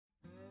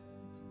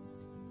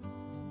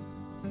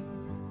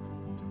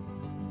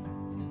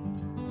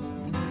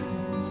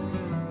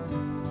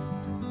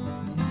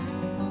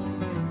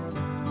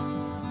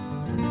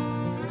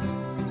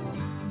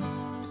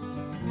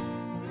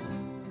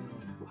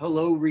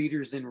Hello,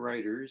 readers and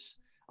writers.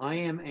 I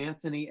am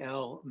Anthony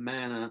L.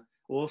 Manna,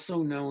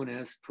 also known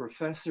as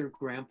Professor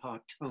Grandpa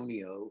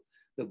Tonio,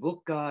 the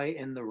book guy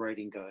and the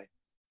writing guy.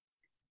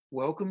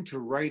 Welcome to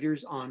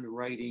Writers on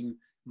Writing,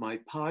 my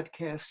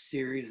podcast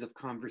series of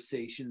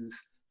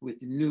conversations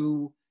with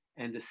new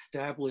and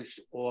established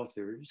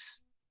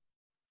authors,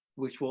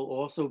 which will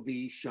also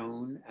be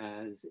shown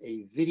as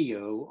a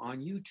video on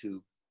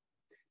YouTube.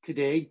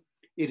 Today,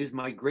 it is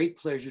my great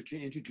pleasure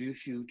to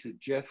introduce you to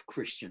Jeff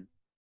Christian.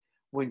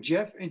 When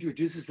Jeff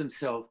introduces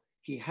himself,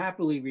 he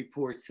happily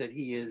reports that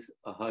he is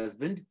a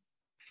husband,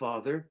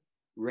 father,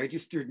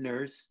 registered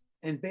nurse,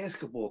 and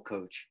basketball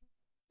coach.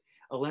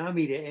 Allow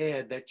me to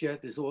add that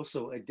Jeff is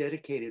also a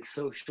dedicated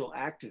social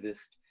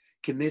activist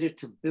committed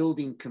to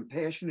building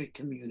compassionate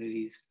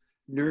communities,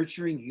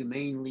 nurturing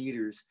humane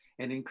leaders,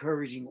 and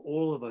encouraging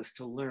all of us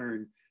to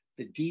learn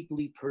the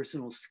deeply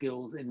personal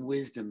skills and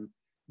wisdom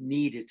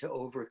needed to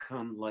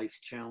overcome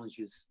life's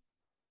challenges.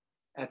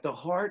 At the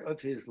heart of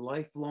his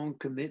lifelong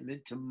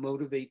commitment to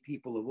motivate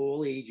people of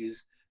all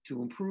ages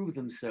to improve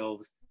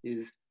themselves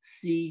is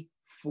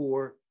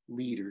C4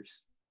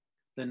 Leaders,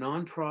 the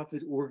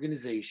nonprofit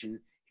organization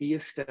he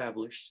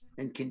established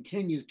and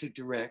continues to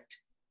direct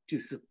to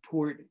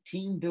support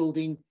team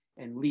building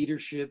and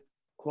leadership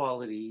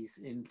qualities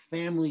in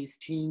families,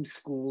 teams,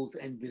 schools,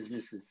 and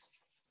businesses.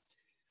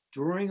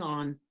 Drawing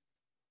on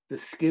the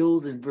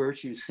skills and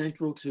virtues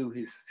central to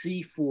his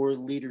C4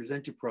 Leaders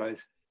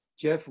enterprise,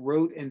 Jeff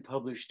wrote and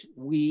published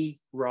We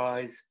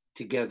Rise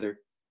Together,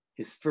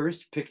 his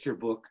first picture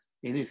book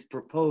in his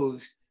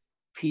proposed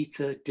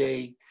Pizza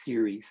Day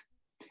series.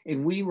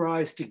 In We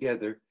Rise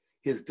Together,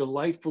 his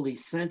delightfully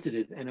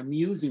sensitive and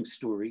amusing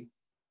story,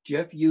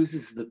 Jeff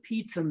uses the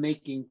pizza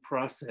making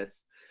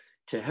process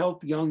to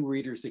help young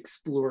readers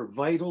explore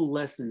vital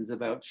lessons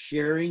about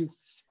sharing,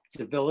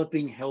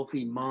 developing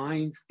healthy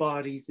minds,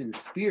 bodies, and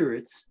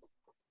spirits,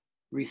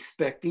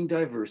 respecting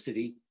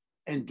diversity,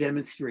 and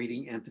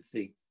demonstrating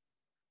empathy.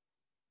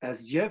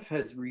 As Jeff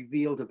has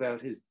revealed about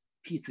his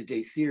Pizza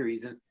Day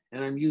series, and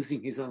I'm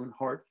using his own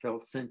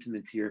heartfelt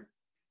sentiments here,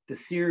 the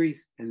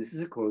series, and this is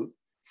a quote,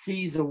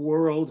 sees a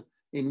world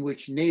in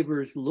which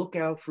neighbors look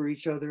out for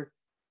each other,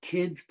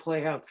 kids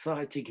play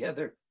outside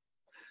together,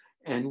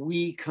 and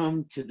we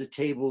come to the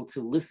table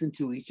to listen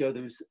to each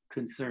other's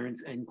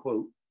concerns, end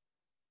quote.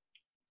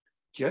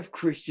 Jeff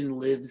Christian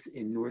lives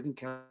in Northern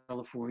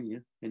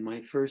California, and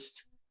my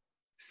first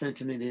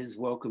sentiment is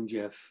welcome,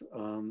 Jeff.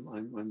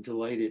 I'm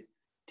delighted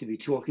to be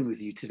talking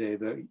with you today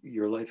about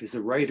your life as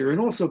a writer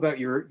and also about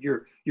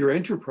your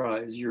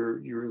enterprise, your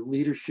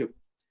leadership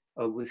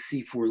with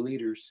C4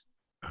 Leaders.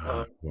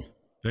 Well,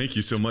 thank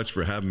you so much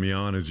for having me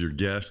on as your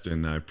guest,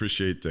 and I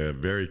appreciate the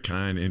very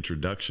kind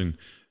introduction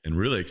and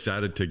really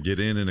excited to get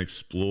in and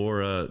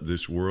explore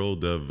this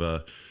world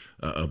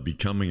of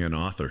becoming an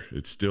author.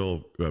 It's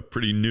still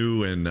pretty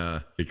new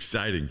and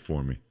exciting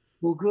for me.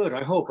 Well, good.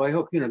 I hope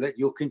that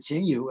you'll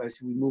continue as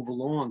we move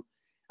along.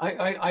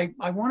 I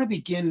want to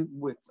begin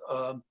with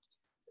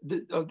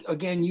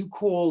again, you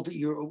called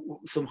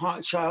some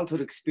hot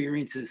childhood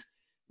experiences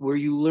where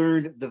you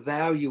learned the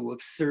value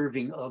of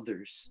serving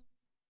others.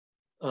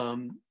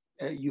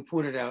 You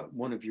pointed out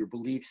one of your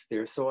beliefs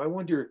there. So I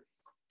wonder,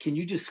 can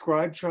you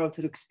describe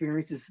childhood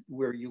experiences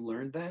where you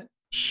learned that?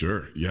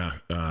 Sure. Yeah.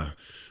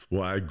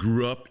 Well, I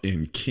grew up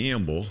in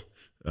Campbell,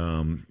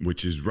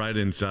 which is right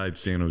inside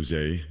San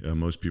Jose.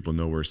 Most people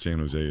know where San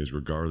Jose is,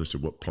 regardless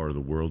of what part of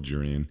the world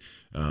you're in.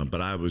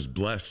 But I was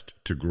blessed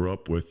to grow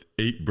up with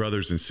 8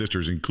 brothers and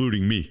sisters,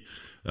 including me.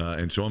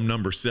 And so I'm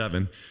number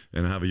 7,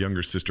 and I have a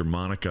younger sister,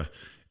 Monica.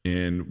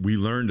 And we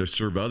learned to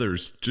serve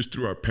others just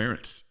through our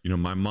parents. You know,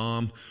 my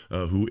mom,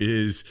 who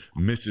is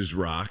Mrs.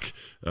 Rock,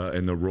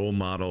 and the role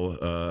model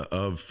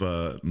of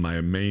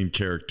my main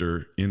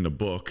character in the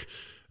book,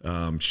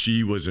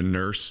 she was a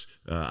nurse.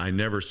 I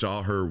never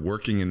saw her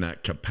working in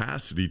that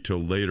capacity till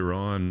later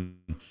on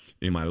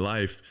in my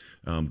life,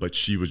 but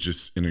she was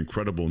just an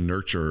incredible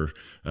nurturer.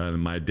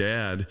 My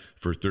dad,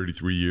 for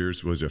 33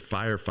 years, was a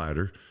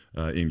firefighter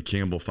in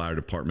Campbell Fire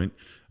Department,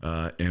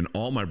 and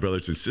all my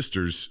brothers and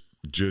sisters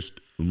just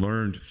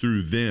learned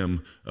through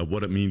them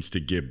what it means to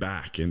give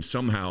back. And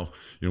somehow,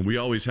 you know, we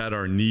always had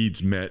our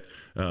needs met,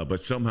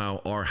 but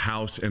somehow our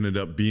house ended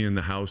up being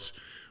the house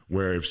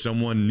where if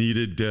someone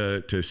needed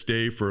to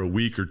stay for a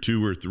week or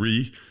 2 or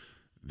 3,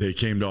 they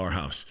came to our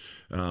house.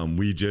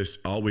 We just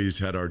always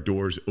had our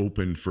doors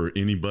open for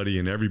anybody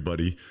and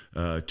everybody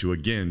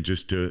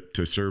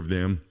to serve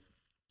them.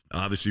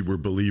 Obviously, we're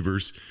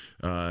believers,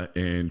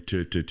 and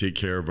to take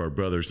care of our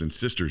brothers and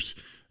sisters.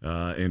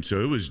 And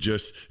so it was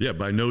just,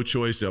 by no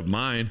choice of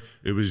mine,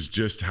 it was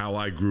just how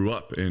I grew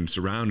up and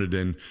surrounded,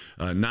 and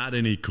not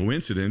any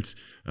coincidence,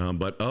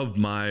 but of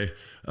my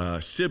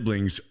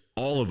siblings,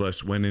 all of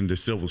us went into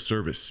civil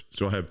service.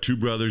 So I have 2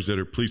 brothers that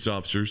are police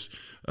officers.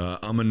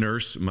 I'm a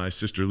nurse. My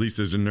sister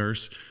Lisa is a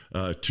nurse.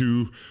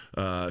 2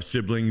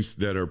 siblings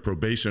that are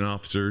probation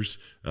officers,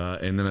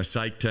 and then a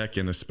psych tech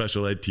and a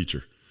special ed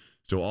teacher.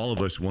 So all of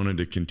us wanted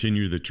to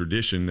continue the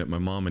tradition that my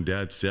mom and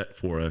dad set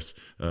for us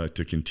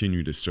to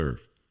continue to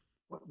serve.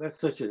 Well,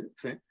 that's such a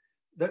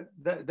that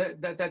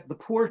the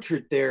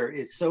portrait there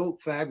is so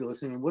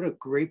fabulous. I mean, what a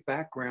great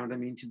background. I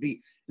mean, to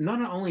be not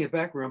only a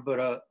background,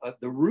 but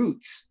the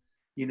roots,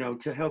 you know,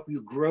 to help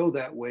you grow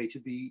that way, to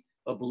be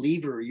a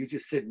believer. You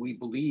just said we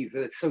believe.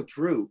 That's so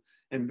true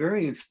and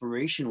very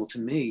inspirational to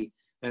me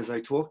as I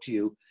talk to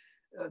you.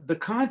 The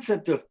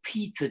concept of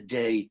Pizza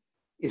Day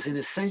is an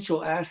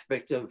essential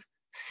aspect of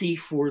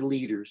C4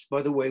 Leaders,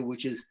 by the way,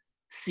 which is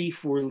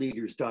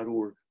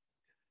c4leaders.org.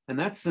 And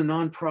that's the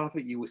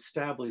nonprofit you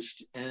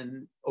established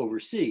and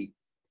oversee.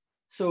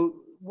 So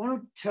why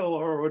don't tell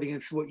our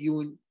audience what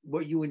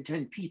you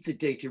intend Pizza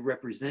Day to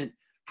represent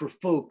for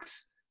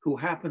folks who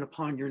happen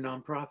upon your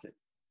nonprofit?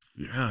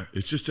 Yeah,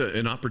 it's just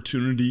an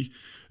opportunity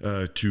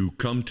to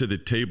come to the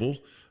table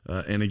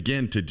and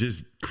again, to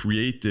just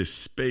create this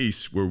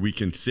space where we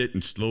can sit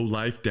and slow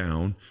life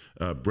down,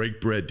 break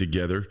bread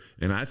together.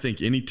 And I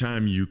think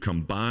anytime you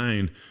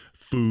combine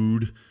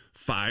food,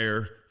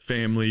 fire,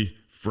 family,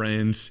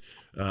 friends,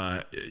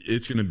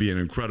 it's going to be an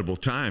incredible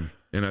time.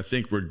 And I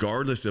think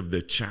regardless of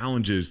the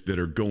challenges that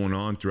are going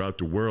on throughout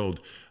the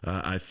world,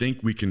 I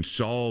think we can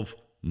solve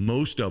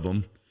most of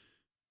them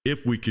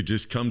if we could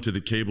just come to the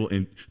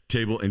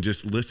table and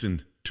just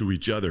listen to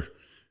each other.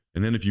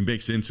 And then if you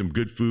mix in some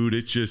good food,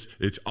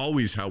 it's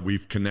always how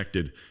we've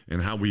connected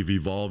and how we've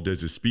evolved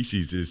as a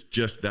species, is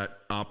just that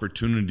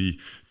opportunity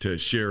to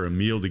share a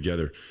meal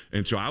together.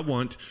 And so I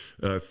want,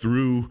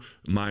 through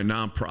my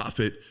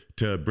nonprofit,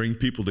 to bring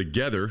people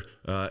together,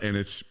 and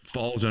it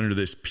falls under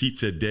this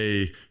Pizza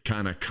Day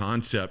kind of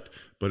concept,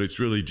 but it's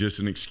really just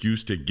an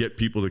excuse to get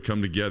people to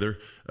come together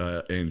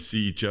and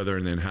see each other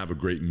and then have a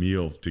great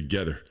meal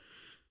together.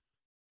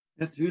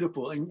 That's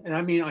beautiful. And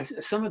I mean,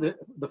 some of the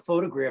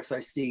photographs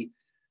I see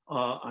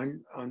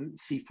on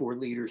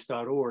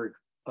c4leaders.org,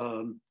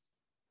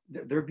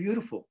 they're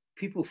beautiful.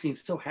 People seem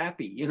so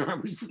happy. You know, I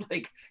was just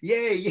like,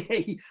 yay,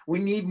 yay, we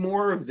need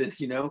more of this,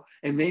 you know,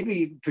 and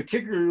maybe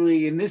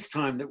particularly in this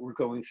time that we're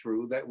going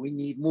through, that we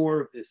need more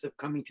of this, of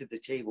coming to the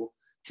table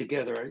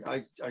together.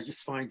 I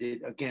just find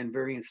it, again,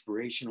 very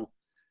inspirational.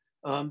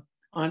 On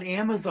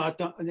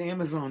Amazon.com,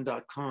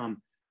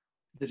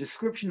 the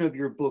description of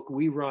your book,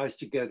 We Rise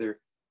Together,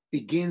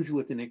 begins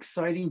with an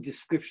exciting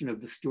description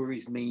of the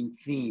story's main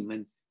theme.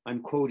 And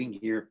I'm quoting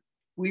here: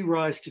 "We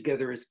rise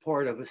together as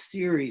part of a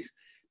series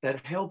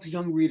that helps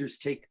young readers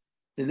take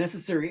the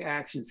necessary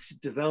actions to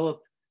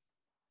develop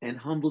and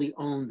humbly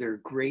own their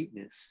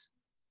greatness."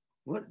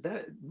 What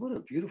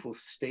a beautiful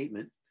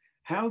statement.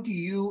 How do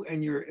you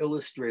and your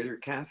illustrator,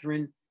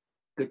 Catherine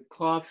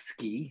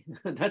Gutkovsky,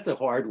 that's a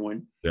hard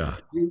one, Yeah.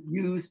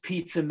 use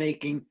pizza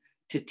making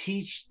to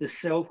teach the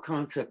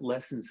self-concept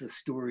lessons the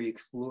story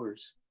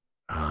explores?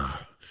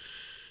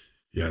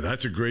 Yeah,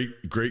 that's a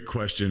great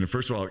question.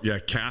 First of all, yeah,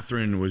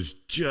 Catherine was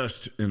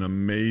just an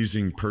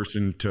amazing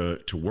person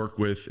to work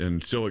with,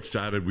 and so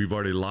excited. We've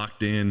already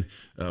locked in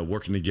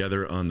working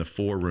together on the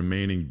 4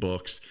 remaining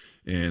books,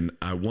 and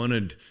I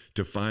wanted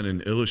to find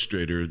an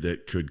illustrator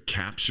that could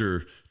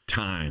capture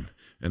time.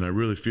 And I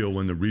really feel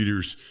when the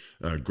readers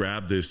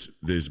grab this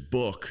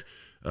book,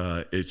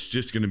 it's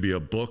just going to be a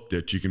book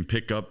that you can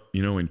pick up,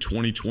 you know, in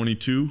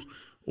 2022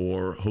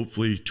 or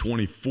hopefully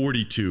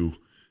 2042.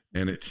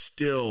 And it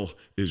still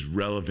is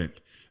relevant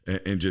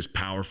and just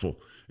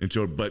powerful. And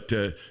so, but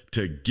to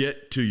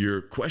get to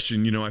your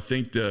question, you know, I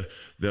think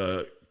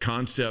the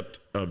concept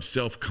of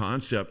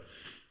self-concept,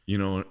 you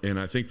know, and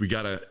I think we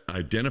got to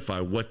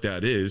identify what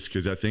that is,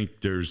 because I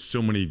think there's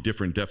so many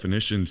different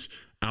definitions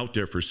out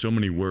there for so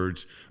many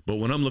words. But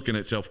when I'm looking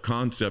at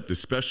self-concept,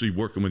 especially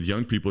working with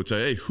young people, it's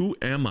like, hey, who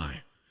am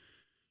I?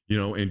 You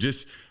know, and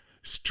just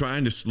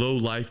trying to slow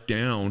life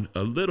down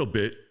a little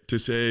bit to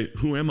say,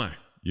 who am I?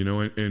 You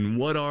know, and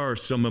what are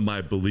some of my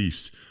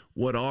beliefs?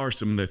 What are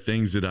some of the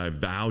things that I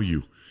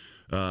value?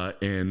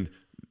 And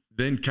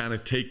then kind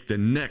of take the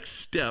next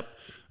step,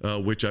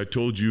 which I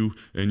told you,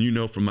 and you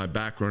know from my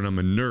background, I'm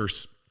a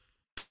nurse.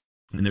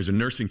 And there's a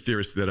nursing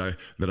theorist that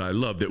I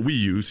love that we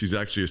use. He's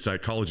actually a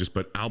psychologist,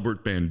 but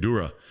Albert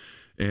Bandura.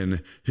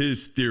 And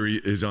his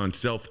theory is on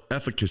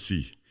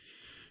self-efficacy.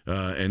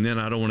 And then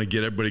I don't want to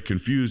get everybody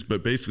confused,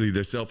 but basically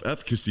the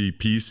self-efficacy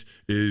piece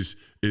is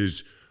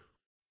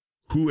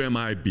who am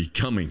I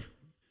becoming?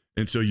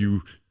 And so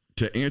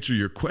to answer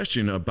your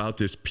question about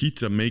this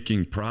pizza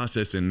making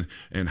process and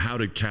how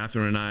did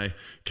Catherine and I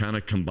kind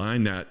of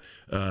combine that,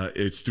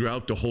 it's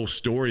throughout the whole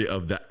story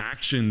of the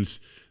actions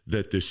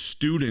that the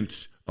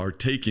students are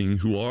taking,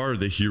 who are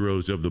the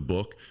heroes of the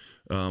book,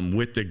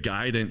 with the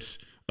guidance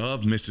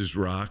of Mrs.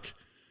 Rock,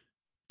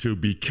 to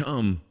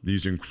become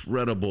these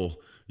incredible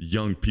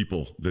young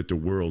people that the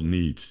world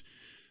needs.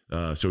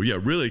 So yeah,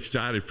 really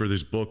excited for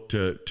this book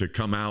to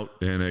come out,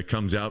 and it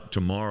comes out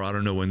tomorrow. I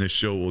don't know when this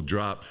show will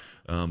drop,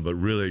 but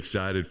really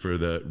excited for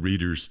the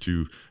readers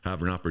to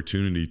have an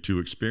opportunity to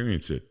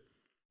experience it.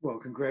 Well,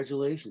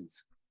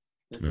 congratulations.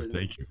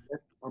 Thank you.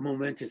 That's a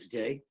momentous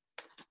day.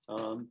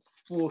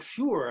 Well,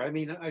 sure. I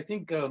mean, I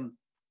think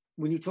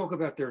when you talk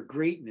about their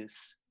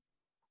greatness,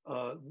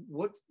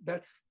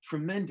 that's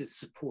tremendous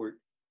support,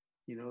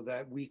 you know,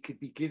 that we could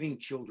be giving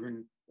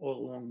children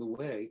all along the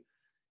way.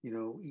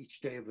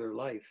 each day of their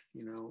life,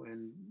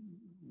 and,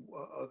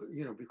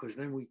 because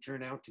then we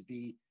turn out to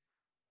be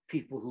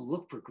people who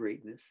look for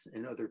greatness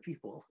in other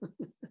people.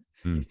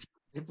 Mm. It's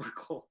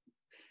typical.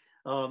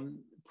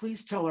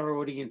 Please tell our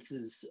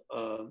audiences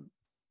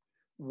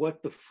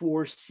what the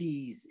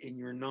 4Cs in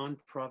your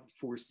nonprofit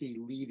 4C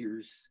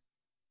leaders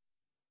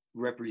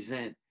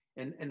represent,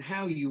 and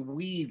how you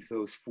weave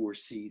those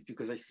 4Cs,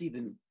 because I see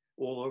them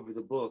all over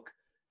the book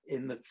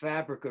in the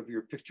fabric of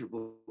your picture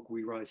book,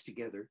 We Rise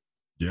Together.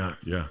 Yeah,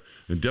 yeah.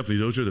 And definitely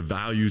those are the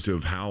values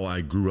of how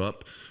I grew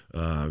up,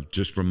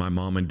 just from my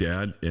mom and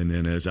dad. And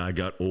then as I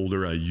got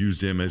older, I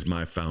used them as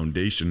my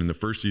foundation. And the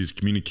first is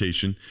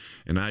communication.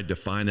 And I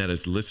define that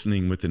as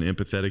listening with an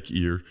empathetic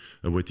ear,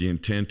 with the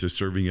intent of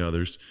serving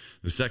others.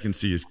 The second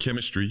C is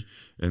chemistry,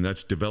 and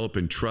that's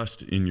developing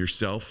trust in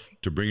yourself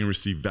to bring and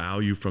receive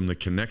value from the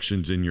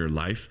connections in your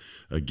life.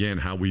 Again,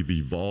 how we've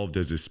evolved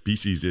as a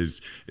species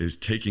is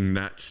taking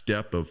that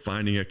step of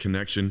finding a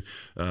connection,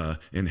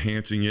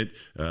 enhancing it,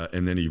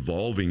 and then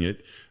evolving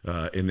it.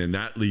 And then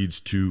that leads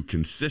to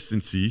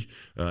consistency.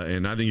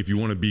 And I think if you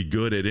want to be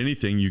good at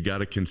anything, you got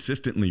to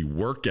consistently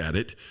work at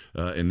it.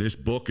 And this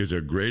book is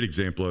a great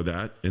example of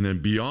that. And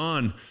then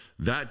beyond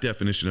that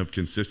definition of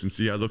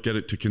consistency, I look at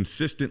it to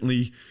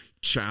consistently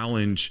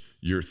challenge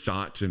your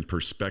thoughts and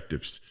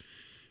perspectives.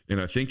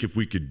 And I think if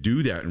we could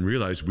do that and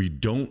realize we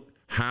don't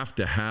have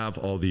to have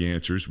all the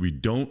answers, we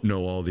don't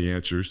know all the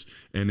answers,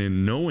 and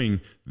in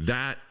knowing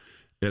that,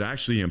 it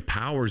actually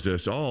empowers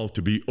us all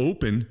to be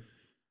open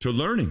to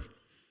learning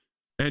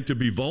and to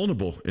be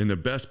vulnerable in the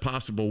best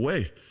possible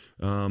way.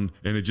 And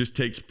it just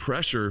takes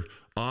pressure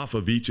off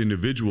of each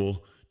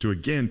individual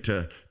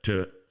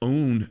to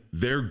own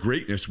their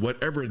greatness,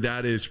 whatever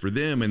that is for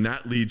them. And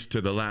that leads to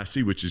the last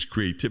C, which is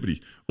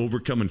creativity,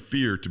 overcoming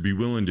fear to be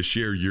willing to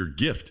share your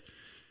gift.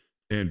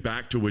 And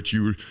back to what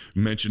you were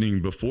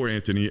mentioning before,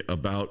 Anthony,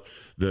 about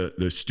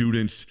the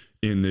students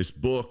in this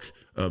book,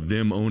 of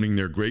them owning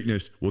their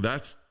greatness. Well,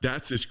 that's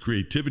this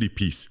creativity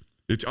piece.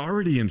 It's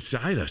already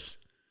inside us.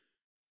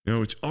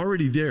 It's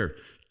already there.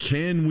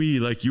 Can we,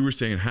 like you were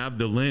saying, have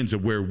the lens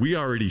of where we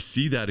already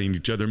see that in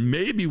each other?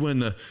 Maybe when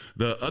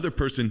the other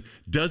person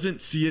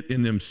doesn't see it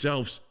in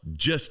themselves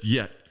just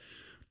yet,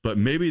 but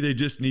maybe they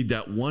just need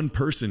that one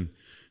person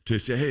to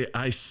say, hey,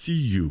 I see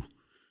you.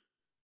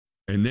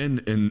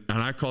 And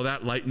I call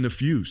that lighten the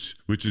fuse,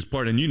 which is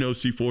part, and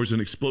C4 is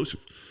an explosive.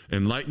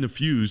 And lighten the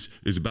fuse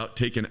is about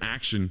taking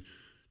action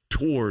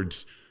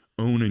towards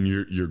owning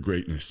your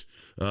greatness.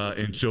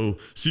 And so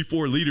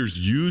C4 Leaders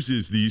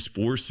uses these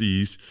 4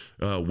 C's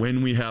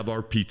when we have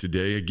our pizza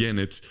day. Again,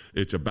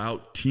 it's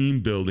about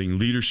team building,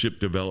 leadership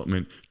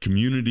development,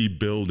 community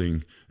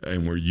building,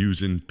 and we're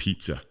using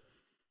pizza.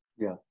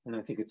 Yeah, and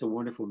I think it's a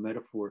wonderful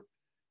metaphor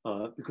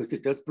because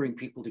it does bring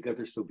people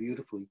together so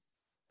beautifully.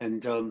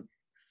 And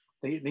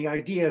the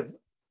idea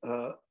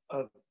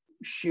of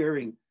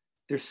sharing,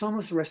 there's so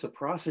much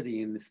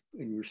reciprocity in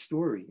your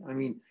story. I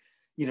mean,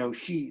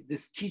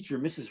 this teacher,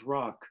 Mrs.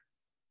 Rock,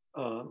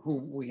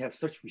 whom we have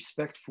such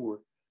respect for,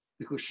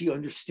 because she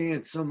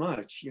understands so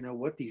much,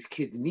 what these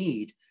kids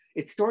need.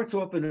 It starts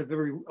off in a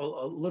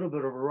little bit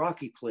of a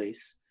rocky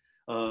place,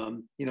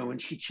 and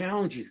she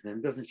challenges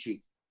them, doesn't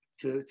she,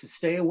 to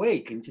stay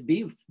awake and to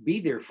be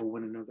there for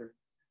one another,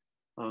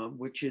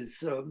 which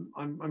is,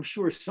 I'm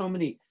sure so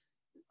many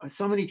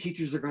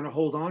teachers are going to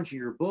hold on to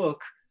your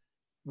book,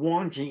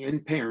 wanting,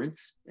 and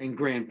parents and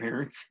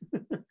grandparents,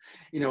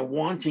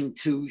 wanting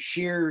to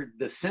share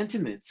the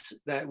sentiments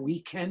that we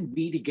can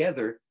be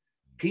together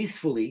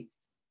peacefully,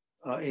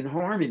 in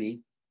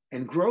harmony,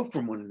 and grow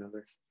from one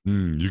another.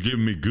 You're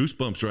giving me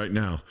goosebumps right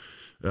now.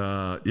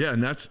 Yeah,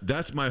 and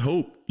that's my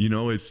hope.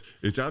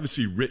 It's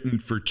obviously written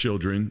for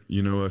children, a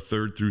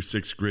 3rd through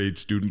 6th grade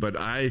student, but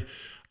I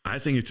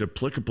think it's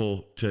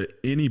applicable to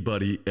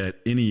anybody at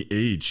any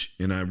age.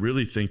 And I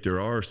really think there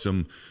are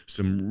some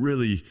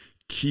really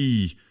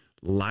key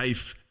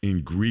life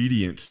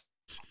ingredients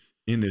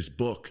in this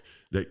book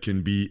that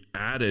can be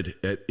added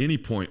at any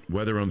point,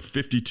 whether I'm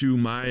 52,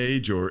 my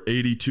age, or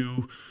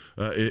 82.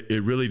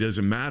 It really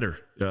doesn't matter.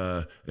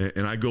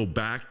 And I go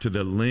back to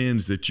the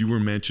lens that you were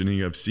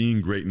mentioning of seeing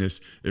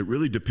greatness. It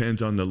really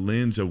depends on the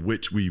lens of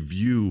which we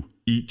view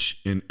each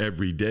and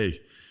every day.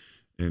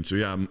 And so,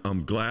 yeah,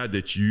 I'm glad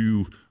that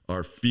you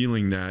are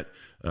feeling that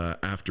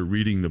after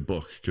reading the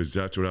book, because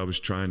that's what I was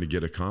trying to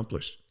get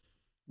accomplished.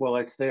 Well,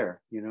 it's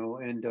there,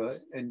 and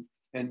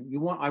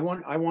I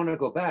want to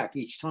go back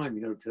each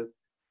time,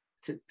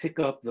 to pick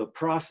up the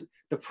process.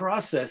 The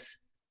process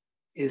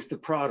is the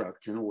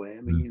product in a way.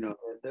 I mean,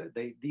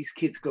 these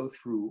kids go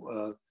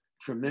through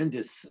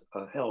tremendous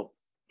help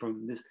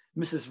from this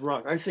Mrs.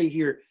 Rock. I say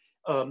here,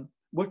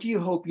 what do you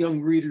hope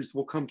young readers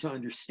will come to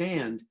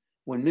understand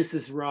when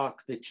Mrs.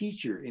 Rock, the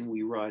teacher in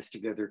We Rise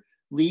Together,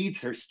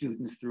 leads her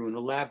students through an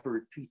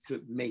elaborate pizza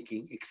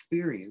making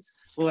experience?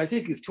 Well, I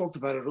think you've talked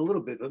about it a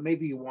little bit, but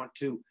maybe you want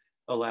to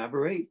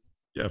elaborate.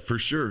 Yeah, for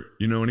sure.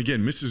 And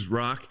again, Mrs.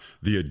 Rock,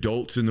 the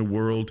adults in the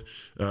world,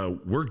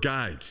 we're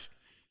guides.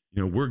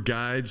 We're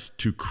guides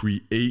to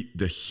create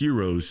the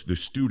heroes, the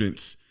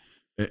students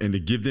and to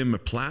give them a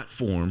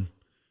platform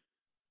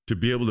to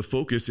be able to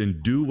focus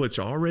and do what's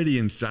already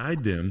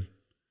inside them.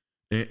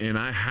 And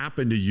I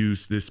happen to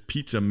use this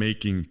pizza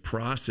making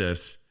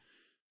process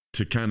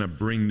to kind of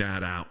bring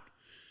that out.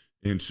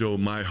 And so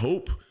my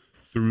hope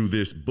through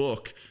this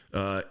book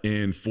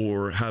and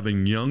for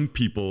having young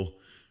people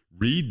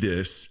read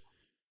this,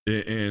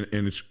 and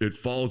it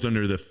falls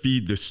under the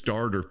feed the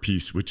starter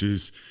piece, which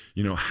is,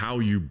 you know, how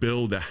you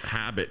build a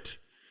habit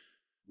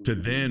to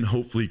then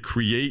hopefully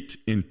create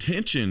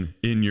intention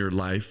in your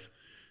life.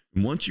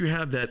 And once you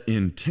have that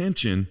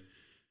intention,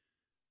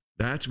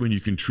 that's when you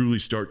can truly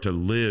start to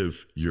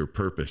live your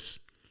purpose.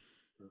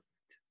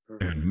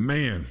 And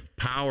man,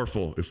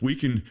 powerful. If we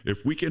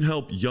can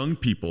help young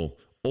people,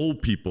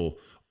 old people,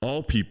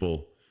 all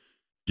people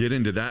get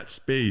into that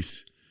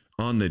space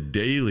on the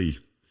daily,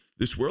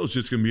 this world's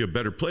just going to be a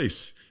better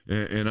place.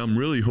 And I'm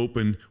really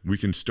hoping we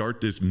can start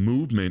this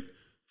movement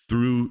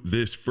through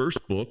this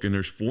first book, and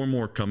there's 4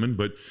 more coming,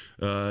 but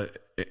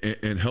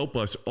and help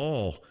us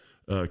all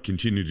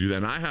continue to do that.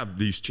 And I have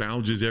these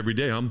challenges every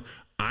day.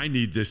 I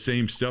need the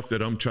same stuff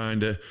that I'm trying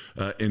to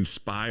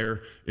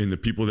inspire in the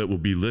people that will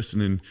be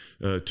listening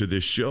to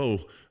this show,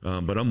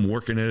 but I'm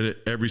working at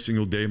it every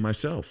single day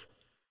myself.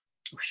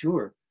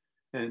 Sure.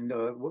 And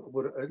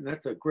and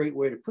that's a great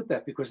way to put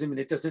that, because I mean,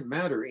 it doesn't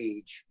matter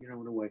age, you know,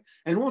 in a way.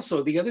 And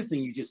also the other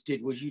thing you just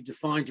did was you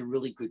defined a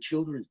really good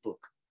children's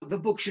book. The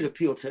book should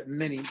appeal to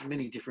many,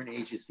 many different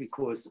ages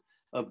because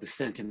of the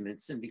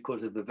sentiments and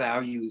because of the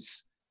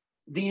values,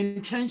 the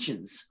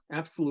intentions,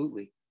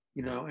 absolutely,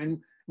 you know, and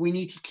we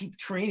need to keep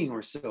training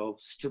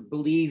ourselves to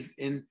believe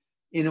in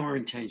our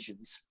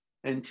intentions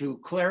and to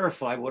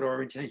clarify what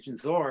our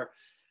intentions are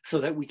so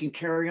that we can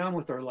carry on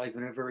with our life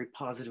in a very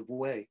positive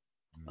way.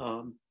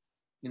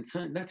 And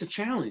so that's a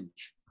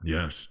challenge.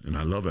 Yes. And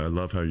I love it. I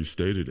love how you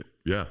stated it.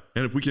 Yeah.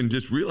 And if we can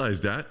just realize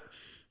that,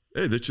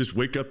 hey, let's just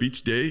wake up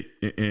each day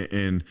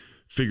and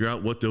figure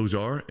out what those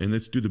are, and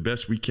let's do the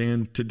best we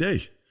can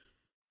today.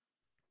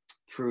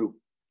 True.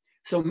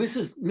 So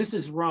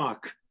Mrs.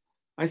 Rock,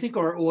 I think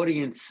our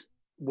audience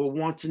will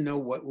want to know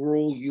what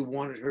role you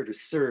wanted her to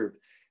serve.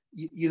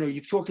 You know,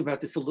 you've talked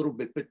about this a little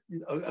bit, but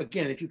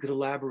again, if you could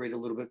elaborate a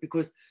little bit,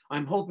 because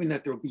I'm hoping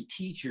that there'll be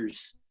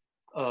teachers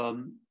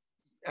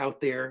out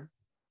there,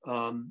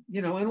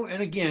 you know,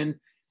 and again,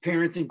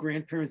 parents and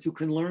grandparents who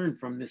can learn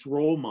from this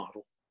role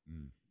model.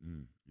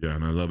 Mm-hmm. Yeah,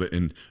 and I love it.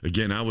 And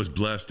again, I was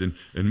blessed, and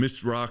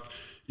Miss Rock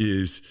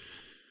is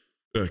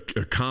a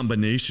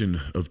combination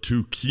of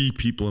 2 key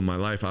people in my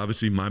life.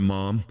 Obviously, my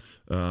mom,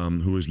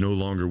 who is no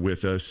longer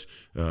with us,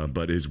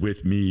 but is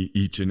with me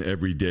each and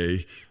every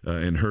day.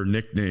 And her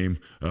nickname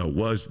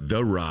was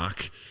The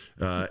Rock.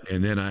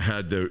 And then I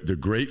had the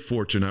great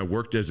fortune. I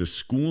worked as a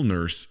school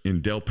nurse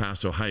in Del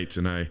Paso Heights,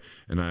 and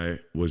I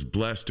was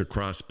blessed to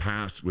cross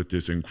paths with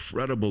this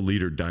incredible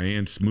leader,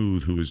 Diane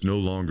Smooth, who is no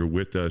longer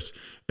with us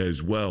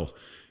as well.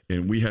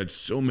 And we had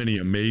so many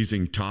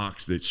amazing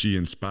talks that she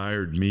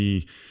inspired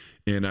me.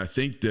 And I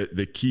think that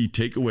the key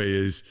takeaway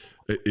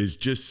is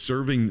just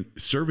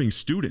serving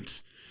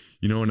students,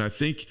 you know. And I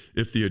think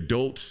if the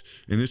adults,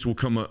 and this will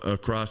come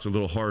across a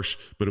little harsh,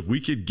 but if we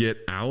could get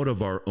out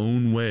of our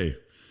own way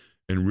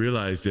and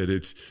realize that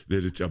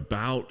it's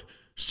about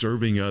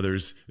serving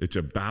others, it's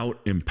about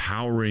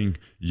empowering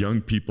young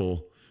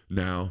people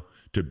now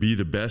to be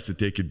the best that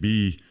they could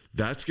be,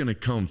 that's going to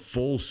come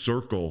full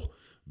circle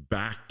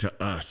back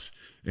to us.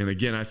 And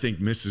again, I think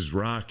Mrs.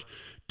 Rock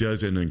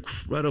does an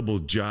incredible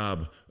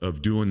job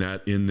of doing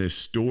that in this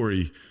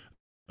story,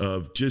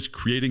 of just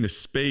creating a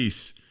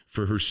space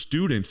for her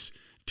students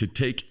to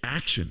take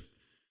action,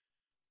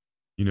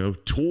 you know,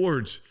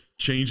 towards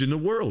changing the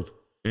world.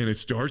 And it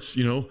starts,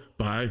 you know,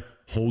 by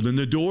holding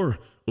the door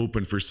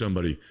open for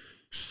somebody,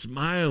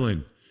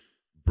 smiling,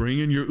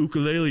 bringing your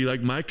ukulele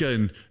like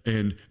Micah,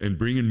 and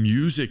bringing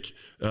music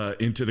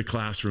into the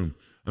classroom.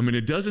 I mean,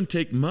 it doesn't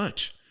take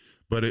much.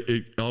 But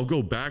I'll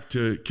go back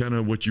to kind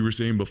of what you were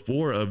saying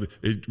before, of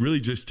it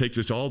really just takes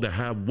us all to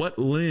have, what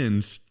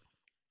lens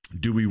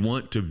do we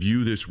want to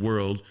view this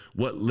world?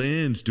 What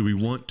lens do we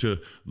want to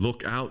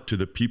look out to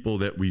the people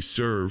that we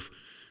serve?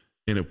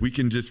 And if we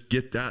can just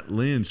get that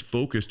lens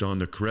focused on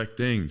the correct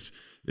things,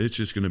 it's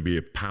just going to be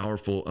a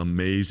powerful,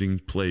 amazing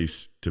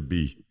place to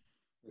be.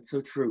 It's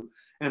so true.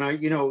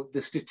 And you know,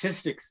 the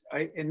statistics,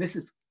 and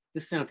this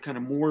sounds kind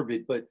of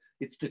morbid, but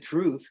it's the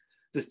truth.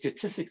 The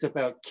statistics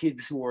about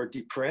kids who are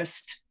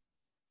depressed,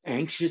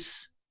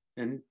 anxious,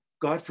 and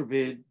God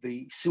forbid,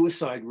 the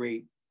suicide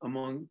rate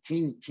among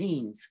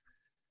teens,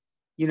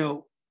 you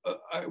know,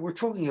 we're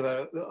talking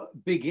about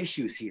big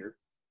issues here,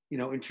 you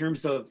know, in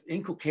terms of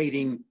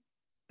inculcating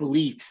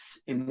beliefs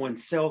in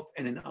oneself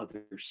and in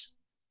others.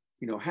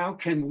 You know, how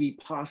can we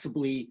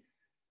possibly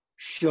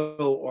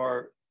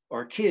show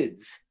our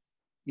kids,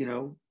 you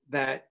know,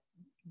 that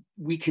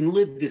we can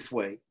live this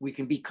way, we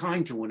can be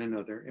kind to one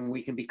another, and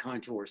we can be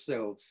kind to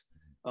ourselves.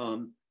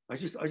 I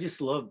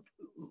just love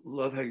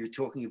how you're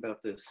talking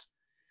about this.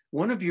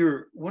 One of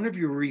your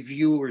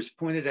reviewers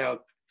pointed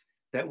out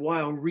that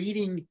while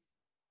reading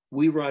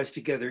We Rise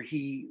Together,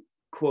 he,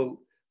 quote,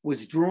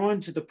 was drawn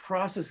to the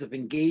process of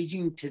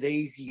engaging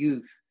today's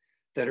youth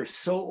that are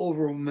so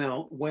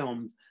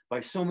overwhelmed by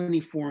so many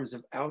forms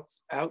of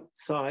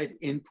outside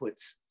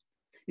inputs.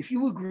 If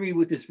you agree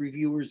with this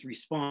reviewer's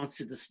response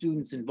to the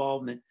students'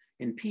 involvement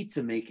in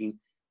pizza making,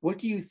 what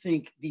do you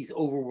think these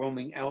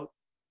overwhelming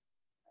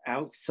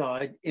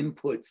outside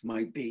inputs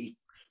might be?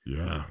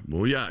 Yeah.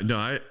 Well, yeah, no,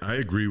 I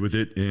agree with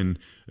it. And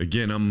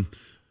again, I'm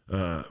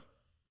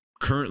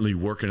currently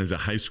working as a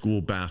high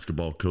school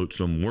basketball coach.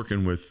 So I'm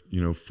working with,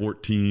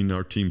 14,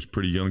 our team's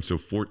pretty young. So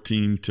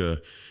 14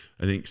 to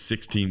I think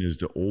 16 is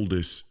the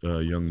oldest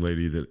young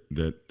lady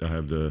that I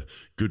have the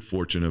good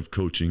fortune of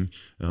coaching.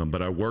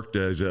 But I worked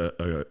as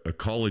a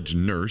college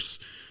nurse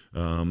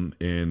and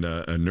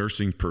a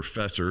nursing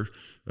professor,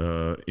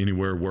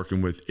 anywhere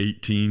working with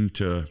 18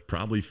 to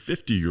probably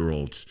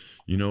 50-year-olds,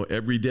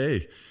 every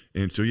day.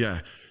 And so, yeah,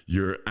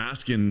 you're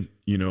asking,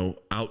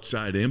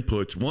 outside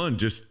inputs. One,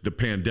 just the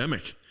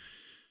pandemic.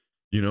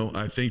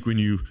 I think when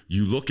you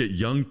look at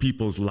young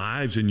people's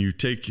lives and you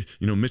take,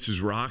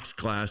 Mrs. Rock's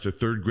class of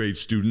third grade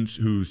students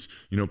who's,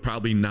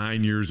 probably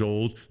 9 years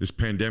old, this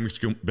pandemic's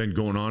been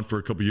going on for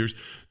a couple of years.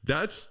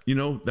 That's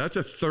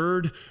a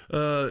third,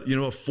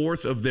 a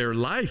fourth of their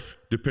life,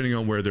 depending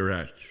on where they're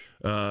at.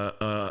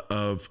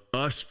 Of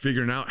us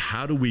figuring out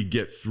how do we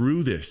get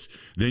through this.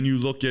 Then you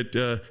look at,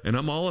 and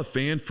I'm all a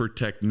fan for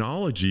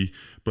technology,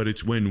 but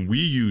it's when we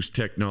use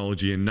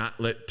technology and not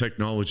let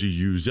technology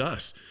use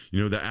us.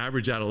 The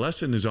average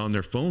adolescent is on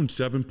their phone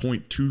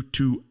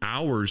 7.22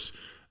 hours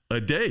a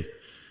day.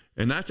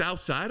 And that's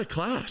outside of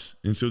class.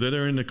 And so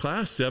they're in the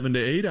class 7 to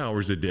 8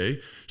 hours a day,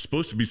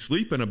 supposed to be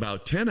sleeping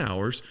about 10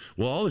 hours.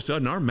 Well, all of a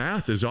sudden our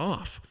math is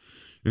off.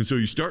 And so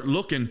you start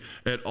looking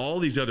at all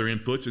these other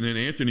inputs. And then,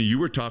 Anthony, you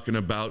were talking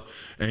about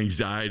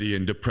anxiety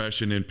and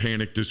depression and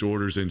panic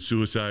disorders and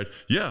suicide.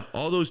 Yeah,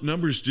 all those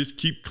numbers just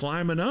keep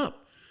climbing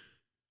up.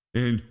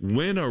 And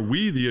when are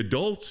we, the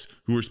adults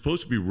who are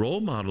supposed to be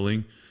role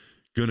modeling,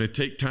 going to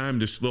take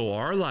time to slow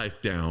our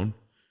life down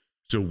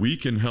so we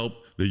can help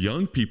the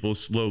young people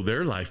slow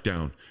their life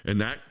down? And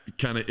that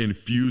kind of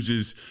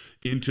infuses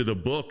into the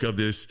book of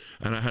this.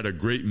 And I had a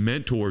great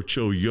mentor,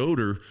 Cho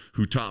Yoder,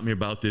 who taught me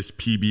about this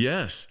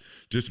PBS.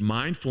 Just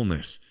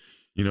mindfulness,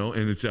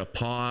 and it's a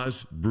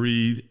pause,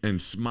 breathe,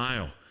 and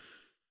smile.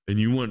 And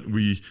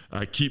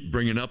I keep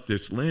bringing up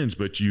this lens,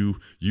 but you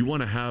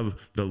want to have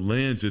the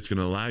lens that's going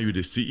to allow you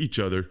to see each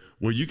other.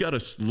 Well, you got to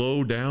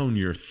slow down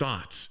your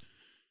thoughts,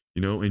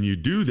 and you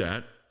do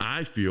that.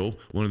 I feel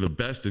one of the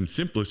best and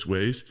simplest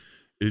ways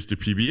is to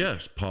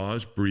PBS,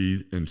 pause,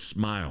 breathe, and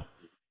smile.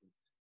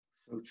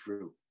 So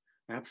true.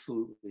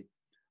 Absolutely.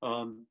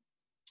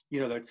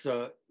 That's,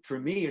 for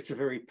me, it's a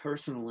very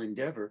personal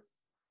endeavor,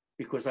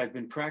 because I've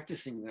been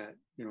practicing that.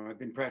 I've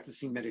been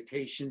practicing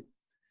meditation,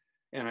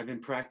 and I've been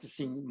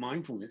practicing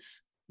mindfulness,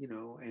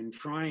 and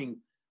trying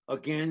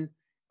again,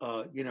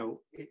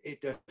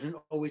 it doesn't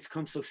always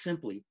come so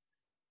simply,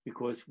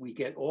 because we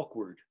get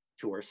awkward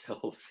to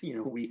ourselves.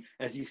 We,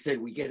 as you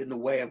said, we get in the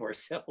way of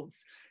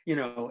ourselves,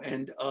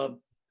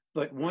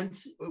 but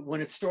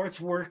when it starts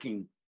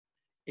working,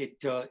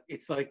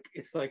 it's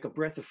like a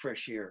breath of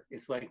fresh air.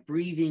 It's like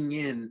breathing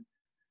in,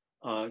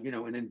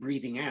 and then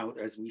breathing out,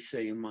 as we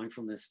say in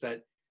mindfulness,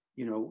 that,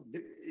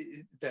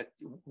 that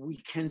we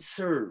can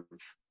serve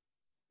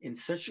in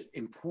such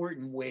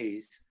important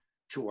ways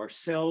to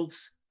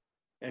ourselves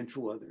and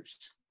to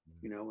others,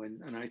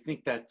 and I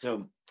think that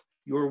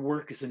your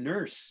work as a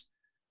nurse,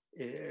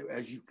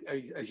 as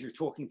you're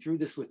talking through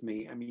this with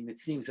me, I mean, it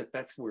seems that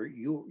that's where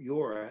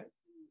you're at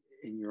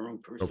in your own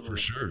personal. Oh, for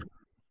sure.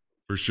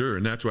 For sure.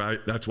 And that's why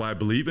I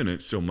believe in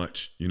it so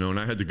much, and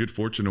I had the good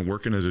fortune of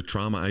working as a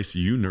trauma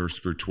ICU nurse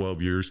for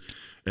 12 years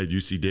at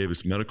UC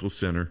Davis Medical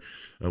Center,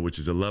 which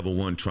is a level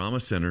 1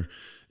 trauma center.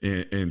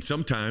 And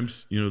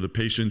sometimes, the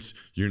patients,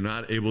 you're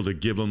not able to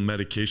give them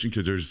medication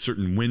because there's a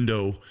certain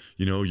window,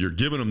 you're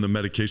giving them the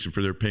medication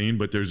for their pain,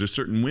 but there's a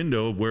certain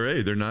window where,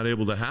 hey, they're not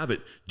able to have it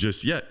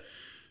just yet.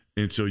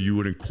 And so you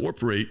would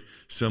incorporate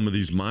some of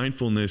these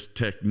mindfulness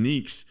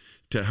techniques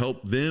to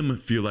help them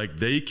feel like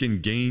they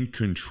can gain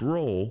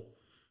control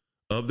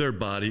of their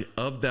body,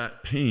 of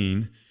that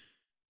pain,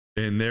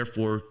 and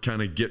therefore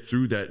kind of get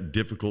through that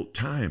difficult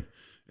time.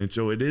 And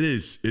so it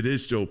is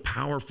so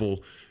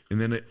powerful. And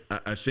then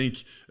I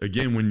think,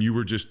 again, when you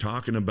were just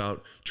talking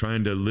about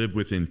trying to live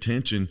with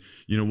intention,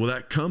 well,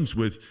 that comes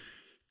with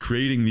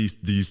creating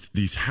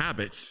these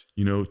habits,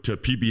 to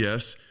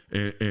PBS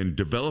and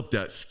develop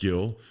that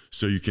skill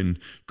so you can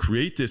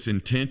create this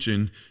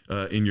intention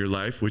in your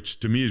life, which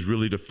to me is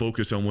really to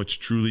focus on what's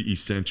truly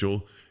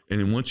essential. And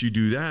then once you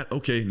do that,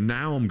 okay,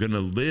 now I'm going to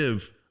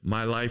live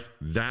my life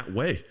that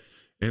way.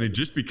 And it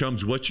just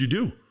becomes what you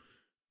do.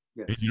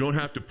 Yes. And you don't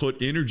have to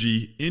put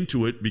energy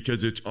into it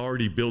because it's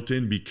already built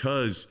in,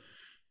 because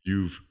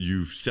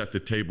you've set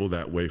the table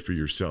that way for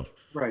yourself.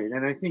 Right.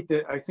 And I think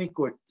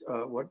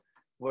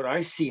what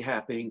I see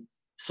happening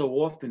so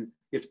often,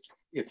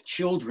 if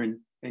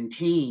children and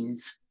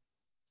tweens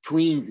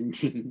and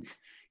teens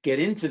get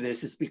into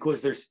this, is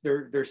because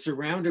they're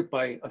surrounded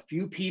by a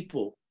few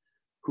people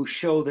who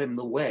show them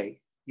the way,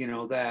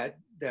 that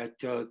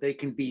they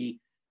can be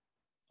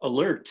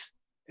alert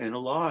and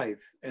alive,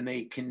 and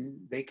they can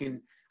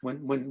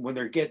when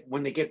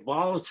they get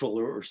volatile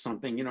or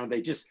something,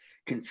 they just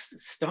can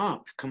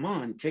stop. Come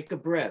on, take a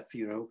breath,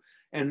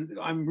 And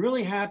I'm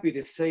really happy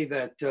to say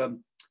that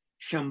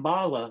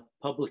Shambhala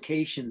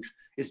Publications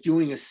is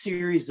doing a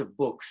series of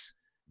books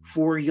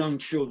for young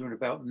children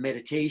about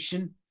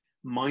meditation,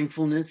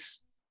 mindfulness,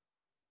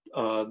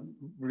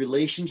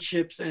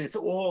 relationships, and it's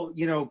all,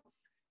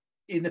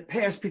 in the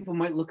past, people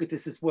might look at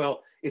this as,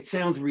 well, it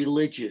sounds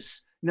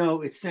religious.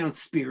 No, it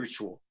sounds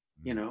spiritual,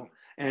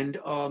 and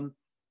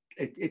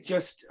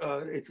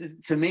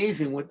it's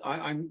amazing what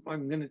I'm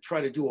going to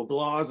try to do a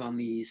blog on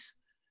these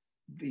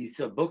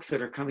books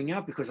that are coming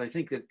out, because I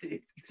think that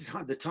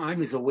the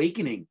time is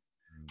awakening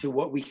to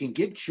what we can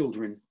give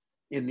children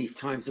in these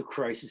times of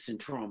crisis and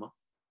trauma.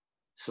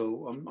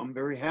 So I'm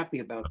very happy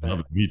about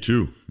that. Me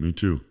too.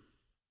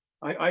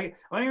 I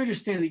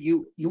understand that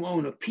you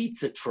own a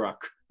pizza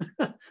truck.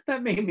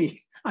 That made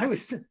me. I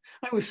was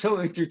so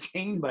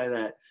entertained by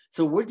that.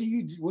 So what do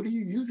you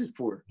use it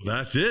for?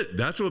 That's it.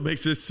 That's what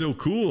makes this so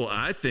cool,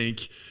 I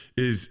think,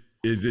 is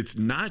it's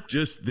not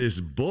just this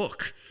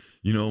book.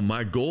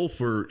 My goal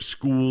for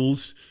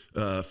schools,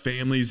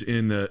 families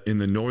in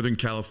the Northern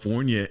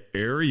California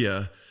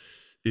area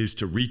is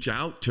to reach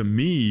out to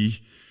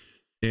me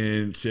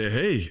and say,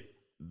 hey,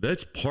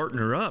 let's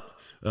partner up.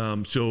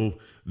 So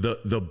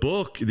the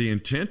book, the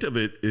intent of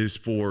it is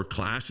for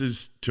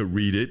classes to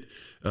read it,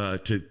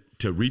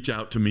 to reach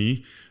out to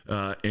me,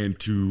 and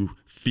to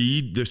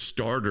feed the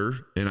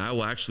starter. And I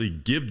will actually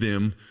give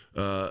them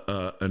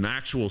an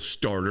actual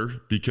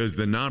starter, because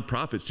the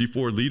nonprofit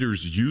C4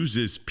 Leaders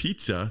uses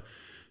pizza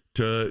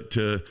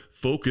to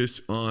focus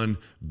on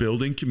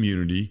building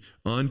community,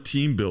 on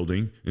team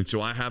building. And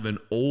so I have an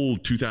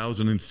old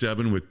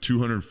 2007 with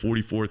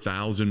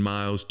 244,000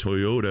 miles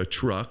Toyota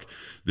truck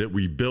that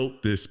we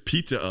built this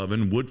pizza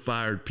oven,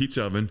 wood-fired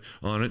pizza oven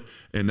on it,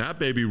 and that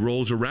baby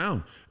rolls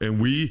around.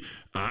 And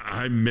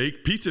I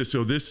make pizza.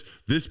 So this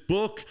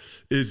book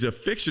is a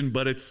fiction,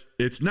 but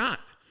it's not.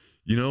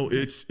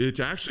 It's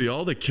actually,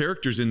 all the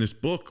characters in this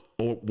book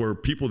were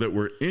people that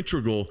were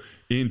integral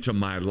into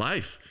my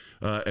life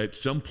at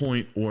some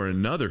point or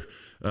another.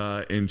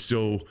 And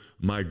so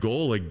my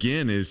goal,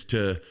 again, is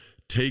to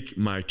take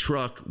my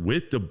truck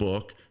with the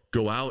book,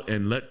 go out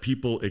and let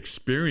people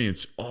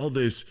experience all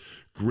this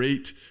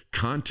great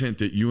content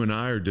that you and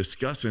I are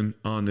discussing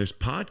on this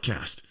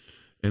podcast,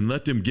 and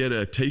let them get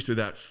a taste of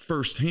that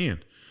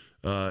firsthand.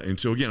 And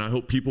so, again, I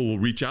hope people will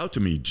reach out to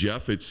me.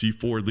 Jeff at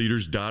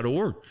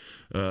c4leaders.org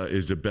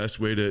is the best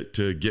way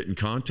to get in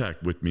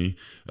contact with me.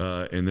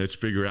 And let's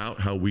figure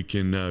out how we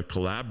can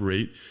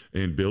collaborate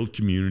and build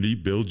community,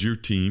 build your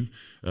team,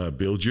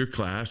 build your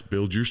class,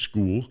 build your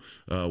school,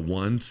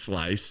 one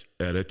slice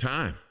at a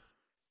time.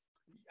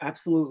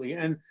 Absolutely.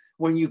 And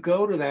when you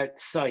go to that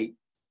site,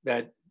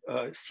 that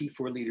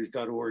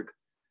c4leaders.org,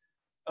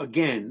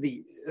 again,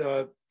 the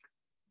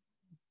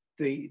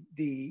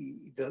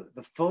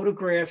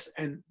photographs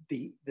and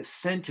the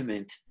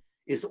sentiment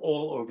is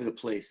all over the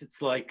place.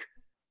 It's like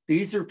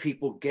these are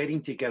people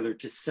getting together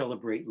to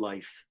celebrate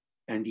life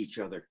and each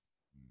other,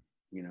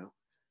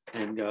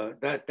 and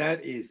that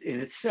is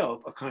in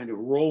itself a kind of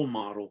role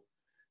model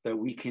that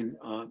we can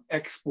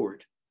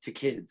export to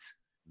kids,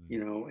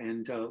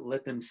 and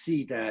let them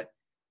see that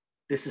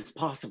this is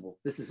possible.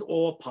 This is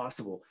all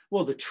possible.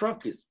 Well, the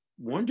truck is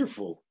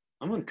wonderful.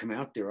 I'm going to come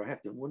out there. I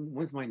have to.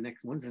 When's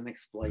the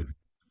next flight?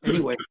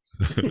 Anyway.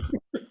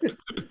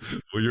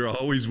 Well, you're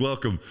always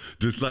welcome.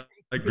 Just like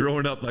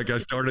growing up, like I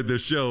started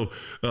this show,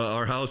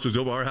 our house is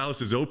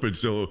open.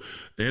 So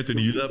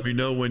Anthony, you let me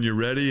know when you're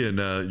ready, and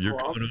you're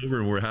coming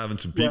over, and we're having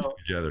some pizza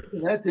together.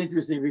 That's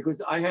interesting,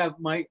 because I have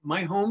my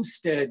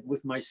homestead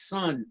with my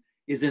son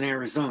is in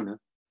Arizona.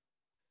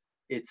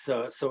 It's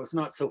so it's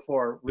not so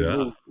far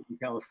removed from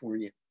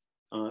California.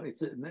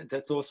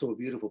 That's also a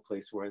beautiful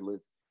place where I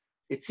live.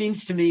 It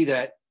seems to me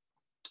that,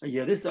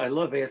 I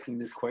love asking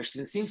this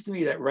question. It seems to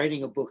me that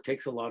writing a book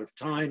takes a lot of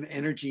time,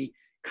 energy,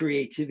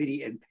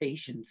 creativity, and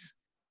patience.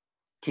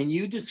 Can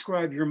you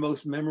describe your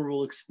most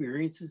memorable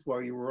experiences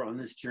while you were on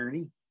this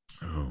journey?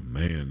 Oh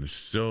man,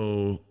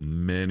 so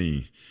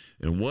many.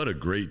 And what a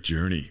great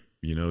journey.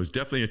 It's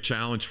definitely a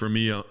challenge for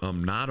me.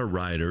 I'm not a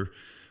writer,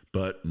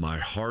 but my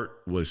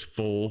heart was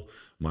full.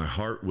 My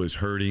heart was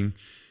hurting.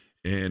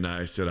 And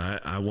I said,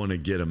 I want to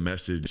get a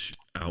message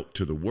out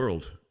to the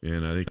world.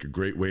 And I think a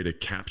great way to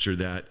capture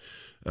that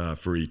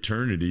for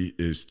eternity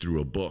is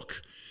through a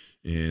book.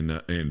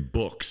 And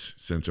books,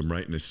 since I'm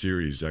writing a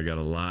series, I got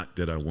a lot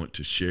that I want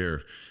to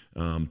share.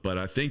 But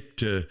I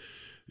think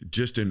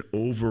just an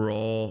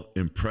overall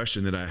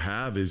impression that I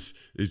have is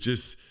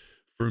just,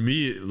 for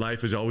me,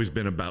 life has always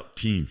been about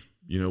team.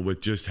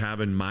 With just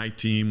having my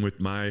team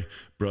with my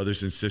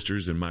brothers and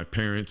sisters and my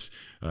parents,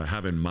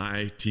 having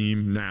my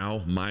team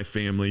now, my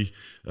family,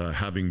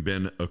 having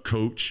been a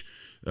coach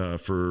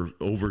for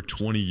over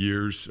 20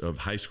 years of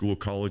high school,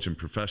 college, and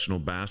professional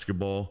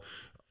basketball,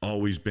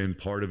 always been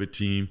part of a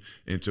team.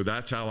 And so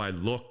that's how I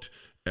looked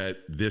at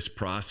this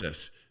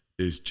process,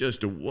 is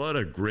just what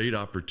a great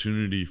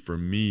opportunity for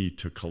me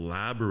to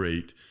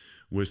collaborate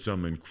with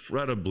some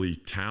incredibly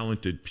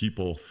talented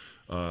people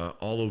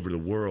all over the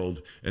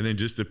world, and then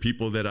just the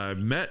people that I've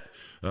met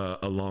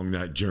along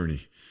that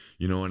journey.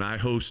 And I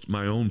host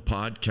my own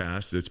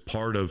podcast that's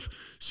part of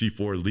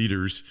C4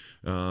 Leaders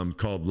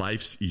called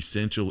Life's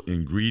Essential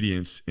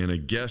Ingredients. And a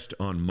guest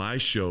on my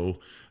show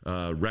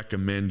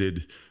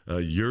recommended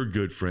your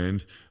good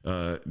friend,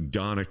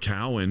 Donna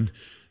Cowan.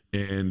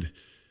 And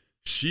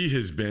she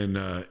has been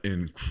an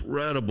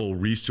incredible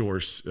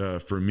resource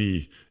for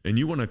me. And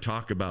you want to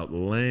talk about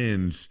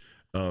lens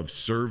of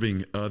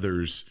serving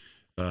others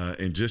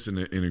and just an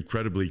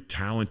incredibly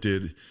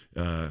talented,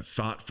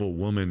 thoughtful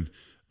woman.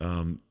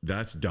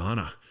 That's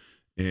Donna.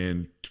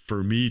 And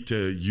for me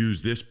to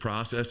use this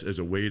process as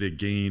a way to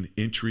gain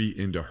entry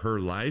into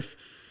her life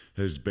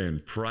has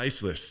been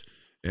priceless.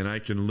 And I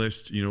can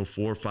list, 4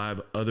 or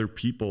 5 other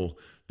people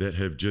that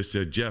have just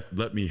said, Jeff,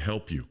 let me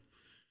help you,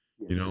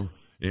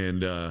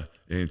 and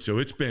so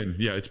it's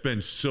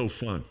been so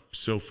fun.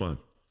 So fun.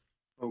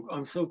 Oh,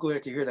 I'm so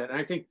glad to hear that. And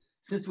I think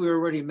since we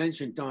already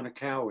mentioned Donna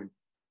Cowan,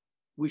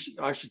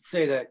 I should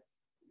say that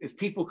if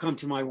people come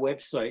to my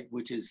website,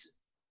 which is,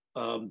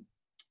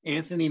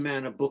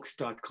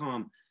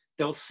 AnthonyManaBooks.com,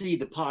 they'll see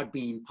the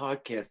Podbean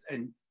podcast,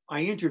 and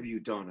I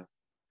interviewed Donna,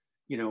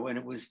 and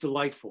it was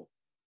delightful.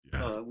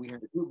 Yeah. We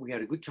had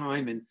a good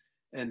time,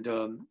 and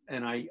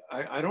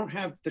I don't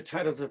have the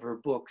titles of her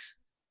books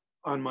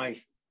on my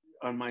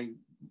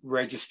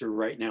register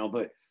right now,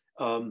 but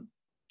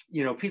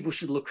people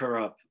should look her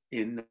up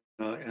on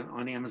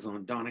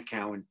Amazon. Donna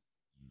Cowan.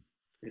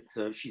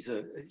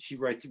 She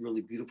writes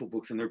really beautiful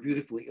books, and they're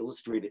beautifully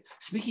illustrated.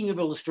 Speaking of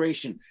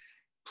illustration,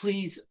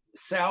 please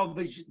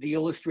salvage the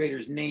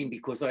illustrator's name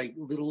because I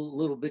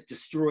little bit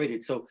destroyed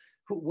it. So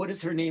what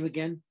is her name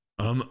again?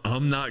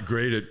 I'm not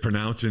great at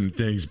pronouncing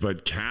things,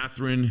 but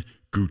Catherine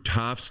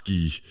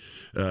Gutowski,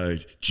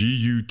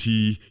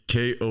 Gutkovski.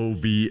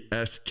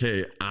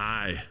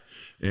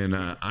 And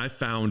I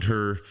found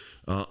her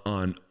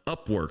on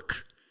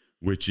Upwork,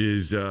 which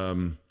is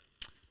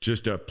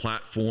just a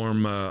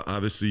platform,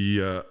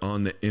 obviously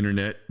on the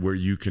internet, where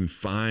you can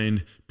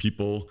find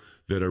people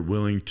that are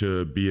willing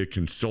to be a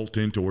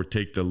consultant or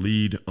take the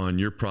lead on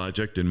your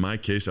project. In my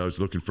case, I was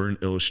looking for an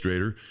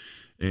illustrator.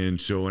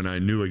 And I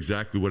knew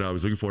exactly what I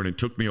was looking for. And it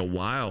took me a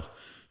while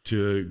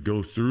to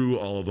go through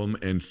all of them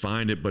and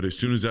find it. But as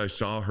soon as I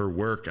saw her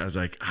work, I was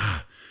like,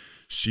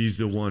 she's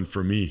the one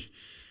for me.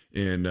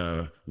 And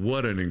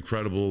what an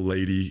incredible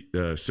lady,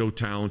 so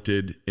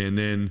talented. And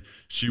then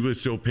she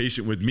was so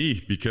patient with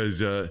me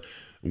because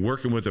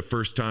working with a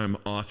first-time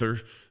author,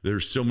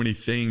 there's so many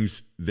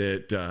things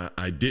that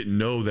I didn't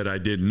know that I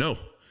didn't know.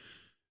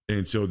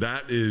 And so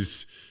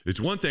it's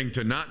one thing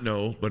to not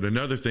know, but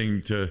another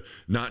thing to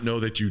not know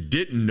that you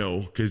didn't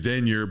know, because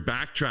then you're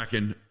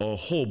backtracking a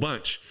whole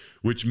bunch,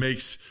 which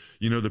makes,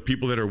 the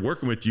people that are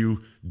working with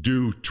you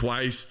do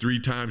 2x,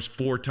 3x,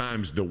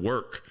 4x the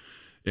work.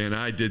 And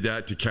I did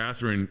that to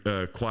Catherine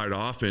quite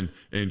often.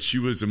 And she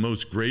was the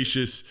most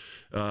gracious,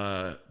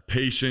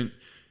 patient,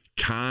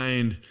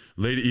 kind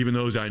lady, even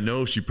though I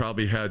know she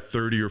probably had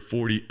 30 or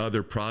 40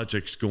 other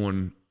projects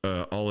going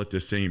all at the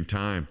same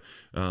time.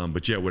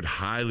 But yeah, would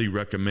highly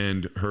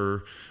recommend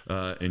her.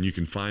 And you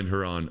can find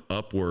her on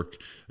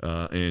Upwork.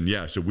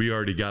 So we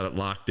already got it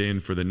locked in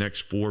for the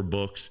next 4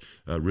 books.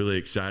 Really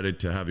excited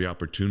to have the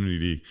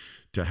opportunity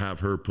to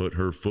have her put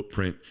her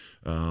footprint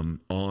on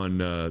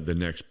the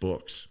next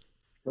books.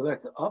 So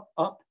that's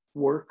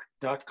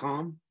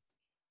upwork.com.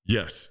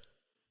 Yes.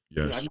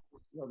 Yeah,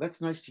 that's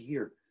nice to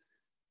hear.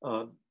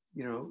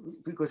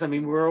 Because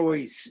we're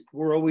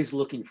always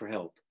looking for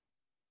help,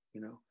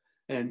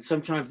 and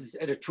sometimes it's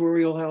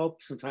editorial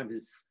help, sometimes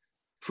it's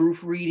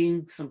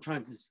proofreading,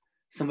 sometimes it's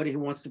somebody who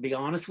wants to be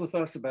honest with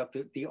us about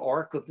the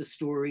arc of the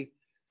story.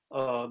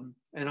 And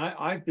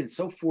I've been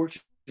so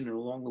fortunate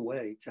along the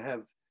way to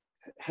have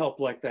help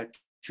like that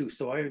too.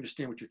 So I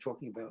understand what you're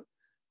talking about,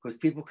 because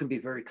people can be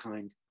very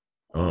kind.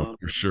 Oh,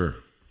 for sure.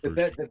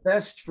 The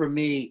best for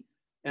me,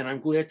 and I'm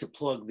glad to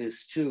plug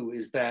this too,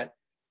 is that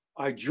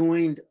I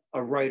joined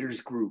a writers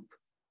group,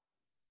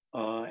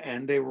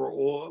 and they were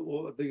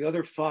all the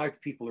other 5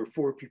 people or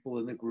 4 people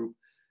in the group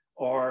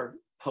are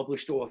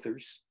published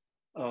authors,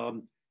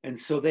 and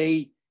so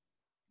they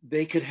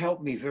could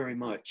help me very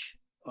much,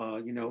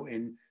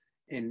 in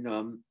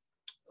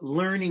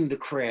learning the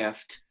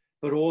craft,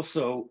 but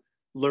also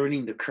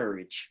learning the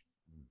courage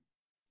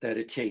that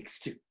it takes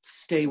to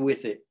stay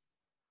with it.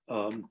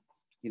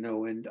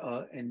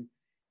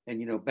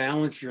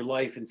 Balance your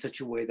life in such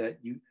a way that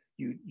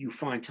you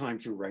find time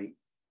to write,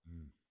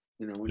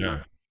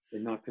 and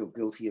not feel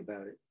guilty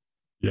about it.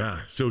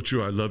 Yeah, so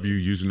true. I love you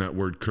using that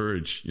word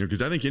courage,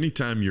 because I think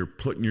anytime you're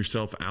putting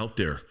yourself out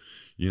there,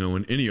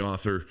 and any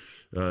author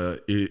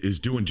is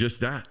doing just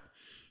that,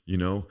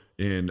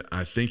 and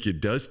I think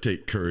it does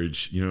take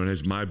courage, and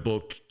as my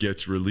book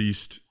gets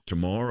released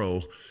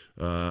tomorrow,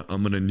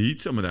 I'm going to need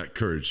some of that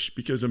courage,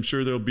 because I'm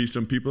sure there'll be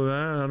some people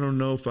that I don't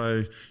know if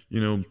I,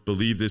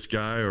 believe this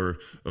guy or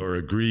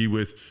agree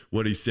with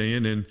what he's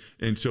saying.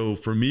 And so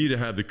for me to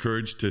have the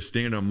courage to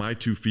stand on my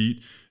 2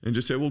 feet and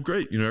just say, well,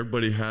 great.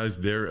 Everybody has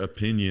their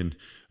opinion.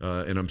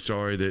 And I'm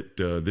sorry that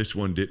this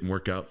one didn't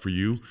work out for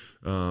you.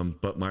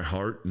 But my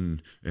heart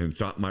and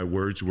thought my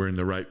words were in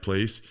the right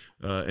place.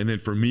 And then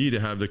for me to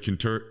have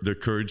the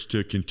courage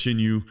to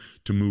continue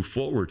to move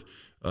forward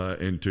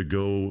and to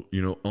go,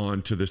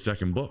 on to the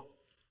second book.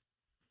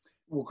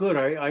 Well, good.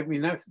 I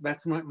mean,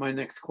 that's my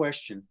next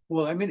question.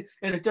 Well, I mean,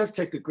 and it does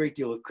take a great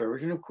deal of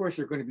courage. And of course,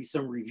 there are going to be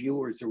some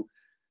reviewers who,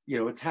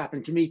 it's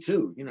happened to me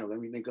too. I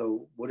mean, they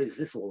go, what is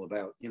this all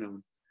about?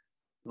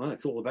 Well,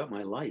 it's all about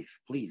my life.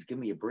 Please give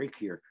me a break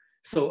here.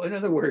 So in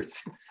other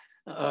words,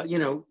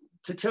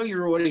 to tell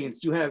your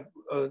audience, you have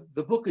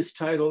the book is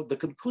titled, the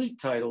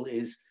complete title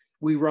is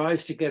We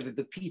Rise Together,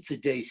 the Pizza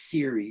Day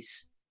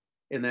series,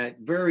 and that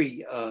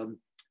very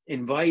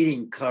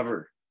inviting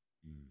cover.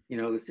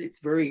 It's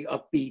very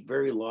upbeat,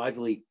 very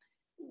lively.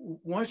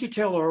 Why don't you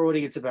tell our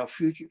audience about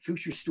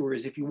future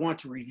stories if you want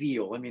to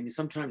reveal? I mean,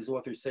 sometimes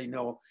authors say,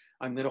 no,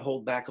 I'm going to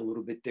hold back a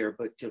little bit there,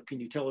 but can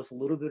you tell us a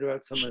little bit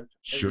about some of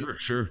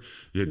Sure.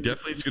 Yeah,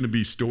 definitely it's going to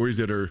be stories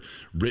that are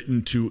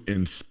written to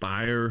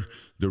inspire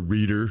the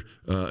reader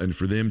and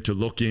for them to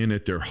look in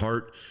at their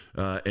heart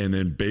and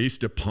then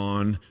based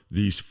upon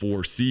these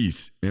 4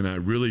 C's. And I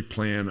really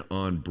plan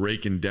on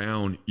breaking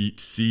down each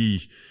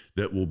C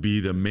that will be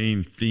the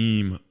main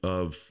theme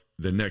of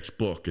the next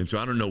book. And so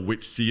I don't know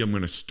which C I'm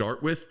going to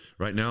start with.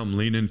 Right now I'm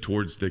leaning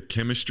towards the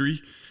chemistry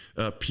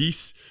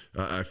piece.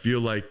 I feel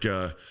like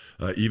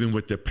even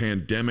with the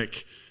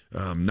pandemic,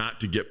 not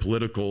to get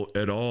political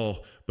at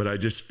all, but I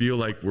just feel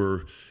like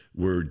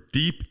we're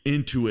deep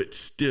into it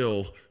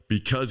still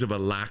because of a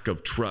lack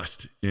of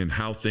trust in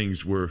how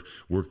things were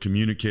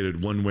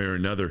communicated one way or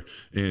another.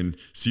 And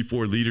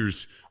C4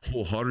 Leaders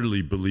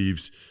wholeheartedly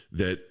believes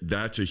that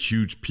that's a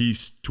huge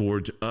piece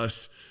towards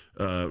us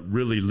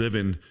really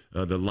living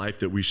the life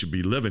that we should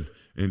be living.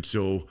 And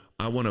so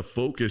I want to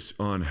focus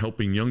on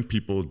helping young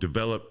people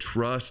develop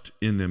trust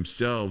in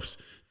themselves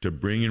to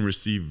bring and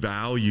receive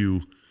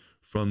value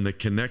from the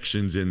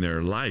connections in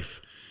their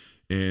life.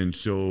 And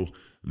so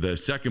the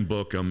second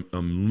book, I'm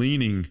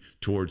leaning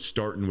towards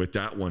starting with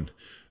that one.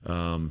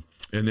 And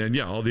then,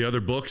 all the other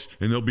books,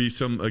 and there'll be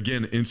some,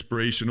 again,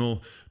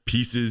 inspirational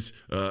pieces,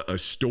 a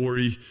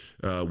story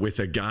with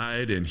a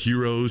guide and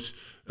heroes,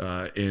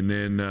 and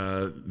then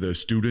the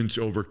students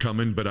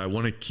overcoming. But I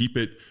want to keep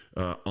it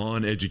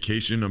on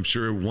education. I'm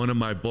sure one of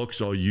my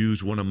books, I'll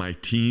use one of my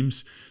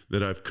teams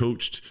that I've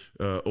coached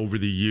over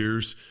the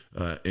years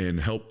and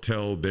help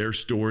tell their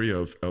story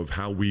of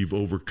how we've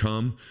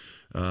overcome.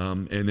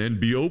 And then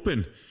be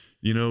open,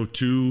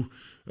 to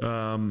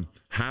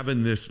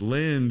having this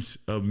lens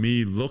of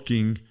me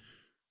looking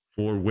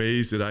for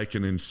ways that I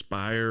can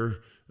inspire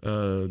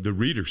the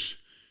readers,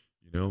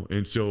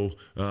 And so,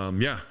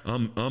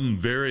 I'm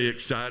very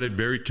excited,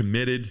 very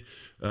committed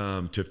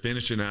to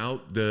finishing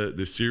out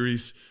the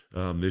series.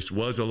 This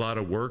was a lot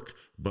of work,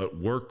 but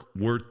work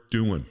worth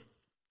doing.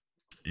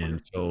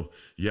 And so,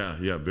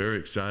 very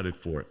excited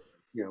for it.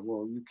 Yeah,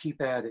 well, you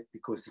keep at it,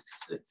 because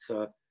it's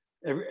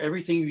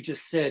everything you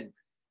just said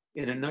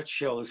in a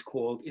nutshell is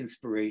called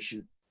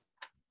inspiration.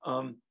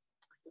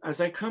 As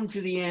I come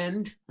to the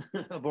end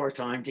of our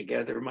time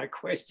together, my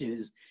question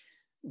is,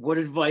 what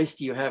advice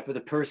do you have for the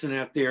person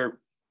out there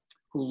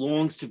who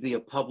longs to be a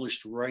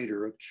published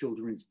writer of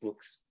children's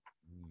books?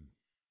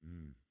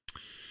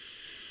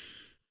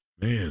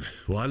 Man,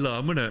 well,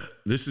 I'm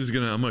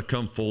gonna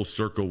come full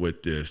circle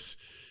with this.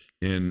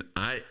 And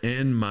I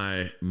end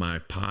my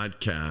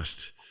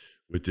podcast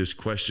with this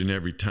question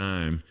every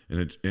time, and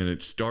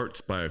it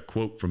starts by a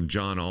quote from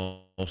John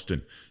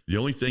Alston. The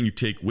only thing you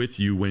take with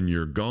you when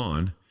you're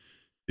gone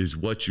is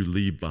what you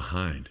leave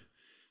behind.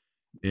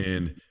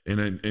 And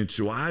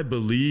so I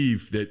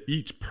believe that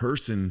each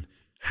person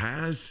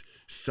has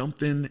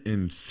something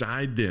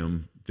inside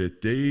them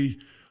that they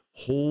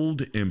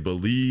hold and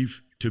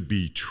believe to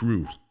be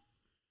true.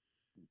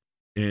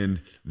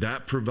 And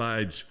that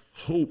provides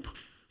hope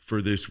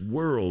for this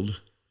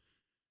world.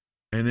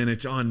 And then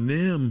it's on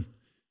them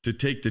to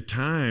take the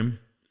time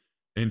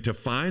and to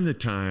find the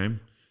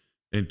time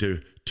and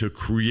to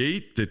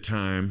create the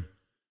time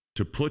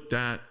to put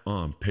that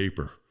on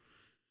paper.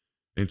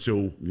 And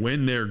so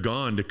when they're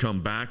gone, to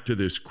come back to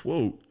this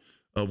quote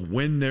of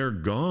when they're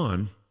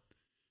gone,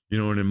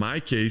 and in my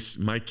case,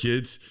 my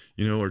kids,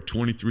 are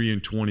 23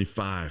 and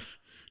 25.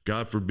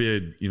 God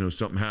forbid,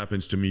 something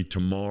happens to me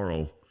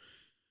tomorrow,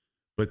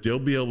 but they'll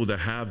be able to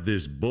have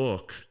this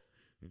book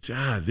and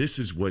say, this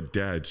is what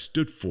Dad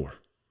stood for.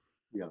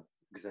 Yeah,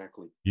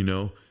 exactly.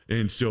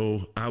 And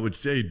so I would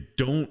say,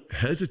 don't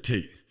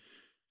hesitate.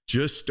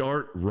 Just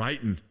start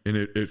writing. And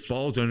it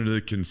falls under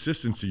the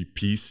consistency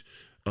piece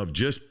of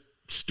just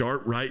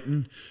start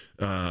writing,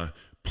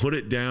 put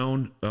it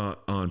down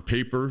on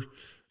paper,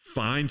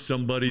 find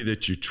somebody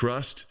that you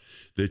trust,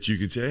 that you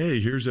can say, hey,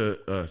 here's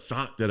a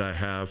thought that I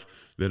have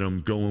that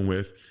I'm going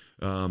with.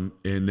 And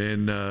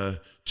then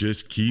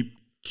just keep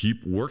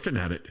working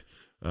at it.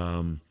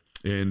 And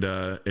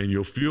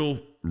you'll feel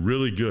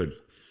really good.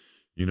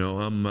 You know,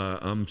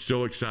 I'm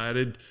so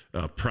excited,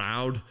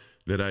 proud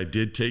that I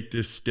did take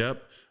this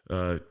step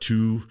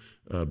to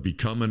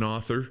become an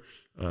author,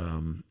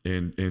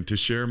 and to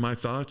share my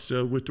thoughts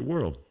with the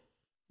world.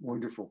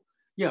 Wonderful.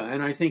 Yeah,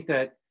 and I think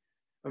that,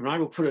 and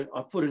I'll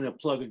put in a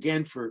plug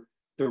again for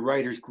the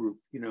writers group.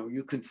 You know,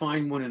 you can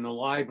find one in the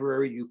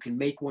library, you can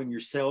make one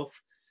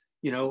yourself,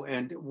 you know,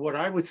 and what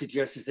I would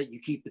suggest is that you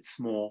keep it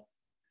small.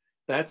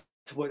 That's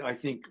what I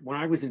think. When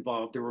I was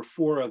involved, there were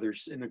 4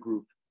 others in the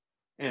group,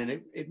 and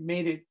it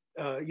made it,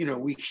 you know,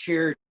 we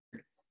shared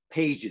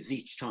pages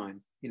each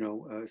time, you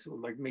know, so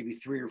like maybe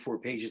 3 or 4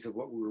 pages of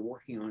what we were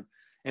working on.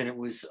 And it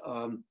was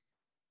one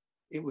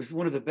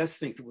of the best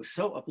things. It was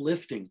so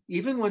uplifting.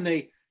 Even when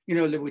they, you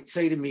know, they would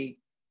say to me,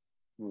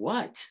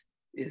 "What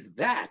is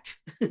that?"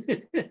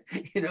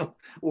 You know,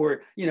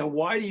 or, you know,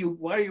 why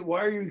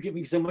are you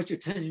giving so much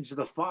attention to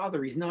the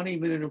father? He's not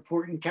even an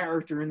important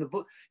character in the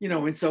book, you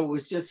know. And so it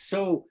was just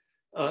so,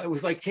 it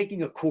was like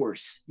taking a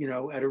course, you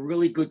know, at a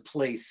really good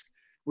place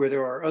where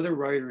there are other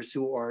writers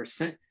who are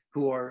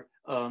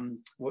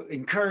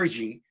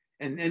encouraging,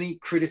 and any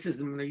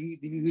criticism, you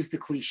use the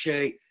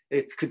cliche,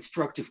 it's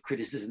constructive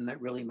criticism that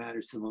really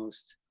matters the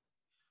most.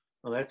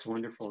 Well, that's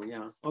wonderful.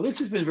 Yeah. Well, this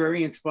has been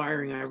very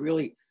inspiring. I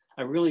really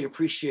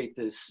appreciate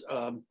this.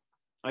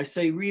 I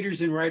say,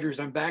 readers and writers,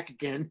 I'm back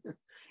again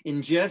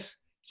in Jeff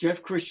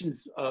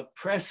Christian's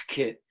press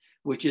kit,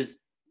 which is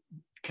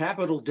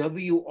capital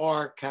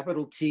WR,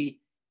 capital T,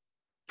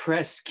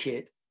 press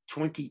kit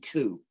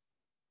 22.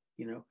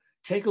 You know,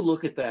 take a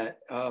look at that.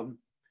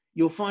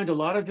 You'll find a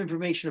lot of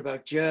information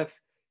about Jeff,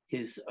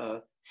 his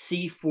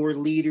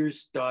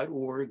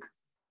C4Leaders.org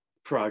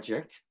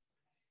project,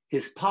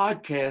 his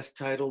podcast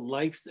titled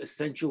Life's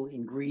Essential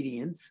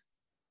Ingredients,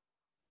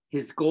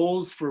 his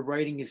goals for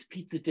writing his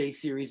Pizza Day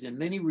series, and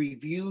many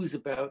reviews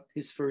about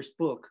his first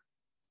book.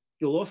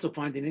 You'll also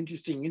find an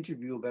interesting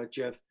interview about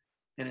Jeff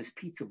and his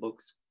pizza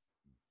books.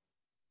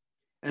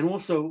 And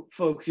also,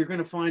 folks, you're going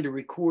to find a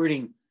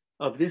recording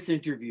of this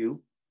interview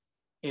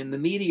in the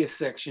media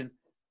section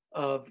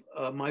of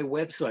my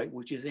website,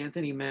 which is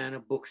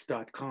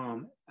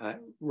anthonymanabooks.com,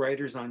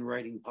 Writers on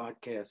Writing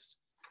Podcasts.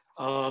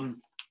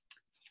 And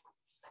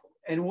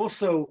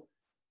also,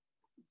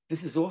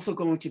 this is also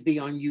going to be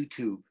on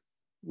YouTube,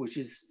 which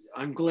is,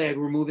 I'm glad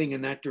we're moving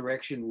in that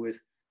direction with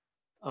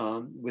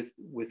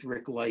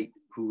Rick Light,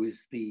 who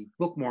is the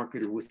book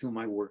marketer with whom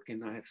I work,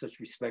 and I have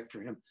such respect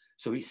for him.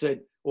 So he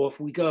said, off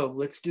we go,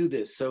 let's do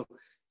this. So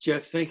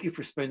Jeff, thank you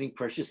for spending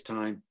precious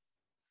time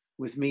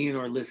with me and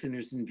our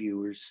listeners and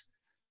viewers.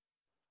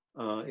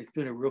 It's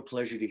been a real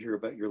pleasure to hear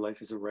about your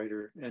life as a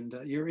writer, and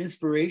your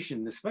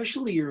inspiration,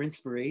 especially your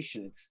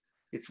inspiration.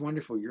 It's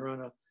wonderful. You're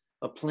on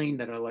a plane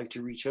that I like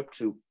to reach up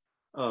to.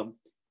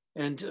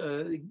 And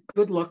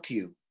good luck to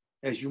you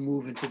as you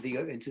move into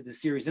the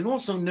series. And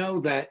also know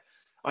that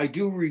I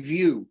do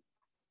review,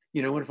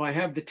 you know, and if I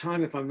have the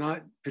time, if I'm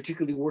not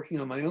particularly working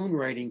on my own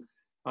writing,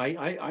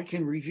 I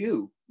can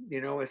review,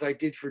 you know, as I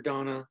did for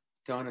Donna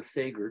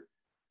Sager.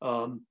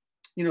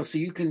 You know, so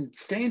you can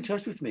stay in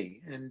touch with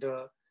me, and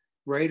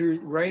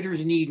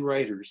writers need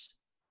writers,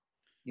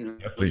 you know.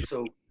 Definitely.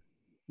 So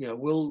yeah,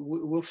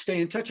 we'll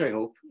stay in touch, I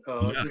hope.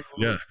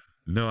 Yeah.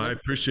 No, I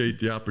appreciate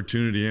the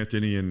opportunity,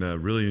 Anthony, and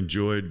really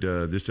enjoyed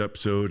this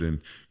episode,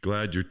 and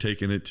glad you're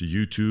taking it to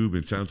YouTube.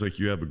 It sounds like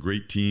you have a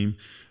great team.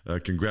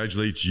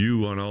 Congratulate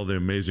you on all the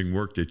amazing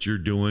work that you're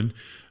doing,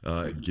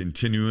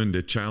 continuing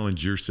to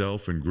challenge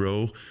yourself and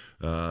grow.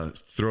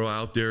 Throw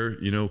out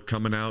there, you know,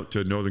 coming out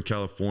to Northern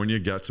California,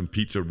 got some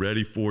pizza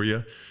ready for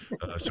you.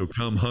 So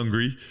come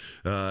hungry.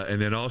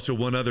 And then also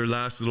one other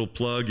last little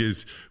plug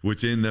is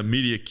what's in the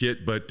media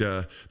kit, but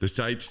the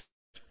site's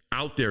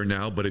out there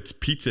now, but it's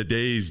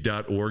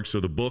pizzadays.org. So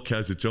the book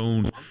has its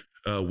own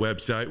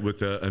website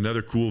with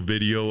another cool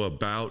video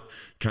about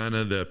kind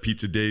of the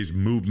Pizza Days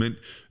movement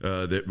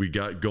that we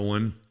got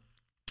going.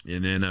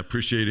 And then I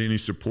appreciate any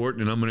support.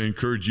 And I'm going to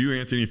encourage you,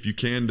 Anthony, if you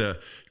can, to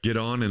get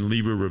on and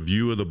leave a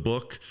review of the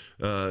book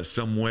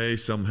some way,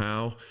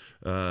 somehow,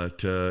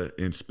 to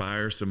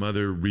inspire some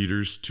other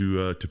readers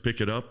to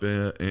pick it up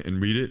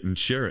and read it and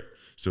share it.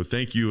 So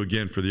thank you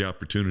again for the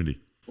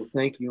opportunity. Well,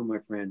 thank you, my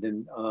friend.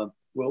 And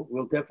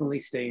we'll definitely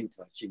stay in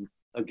touch. And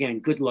again,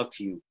 good luck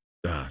to you.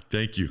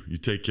 Thank you. You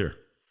take care.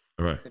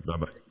 All right.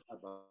 Bye-bye.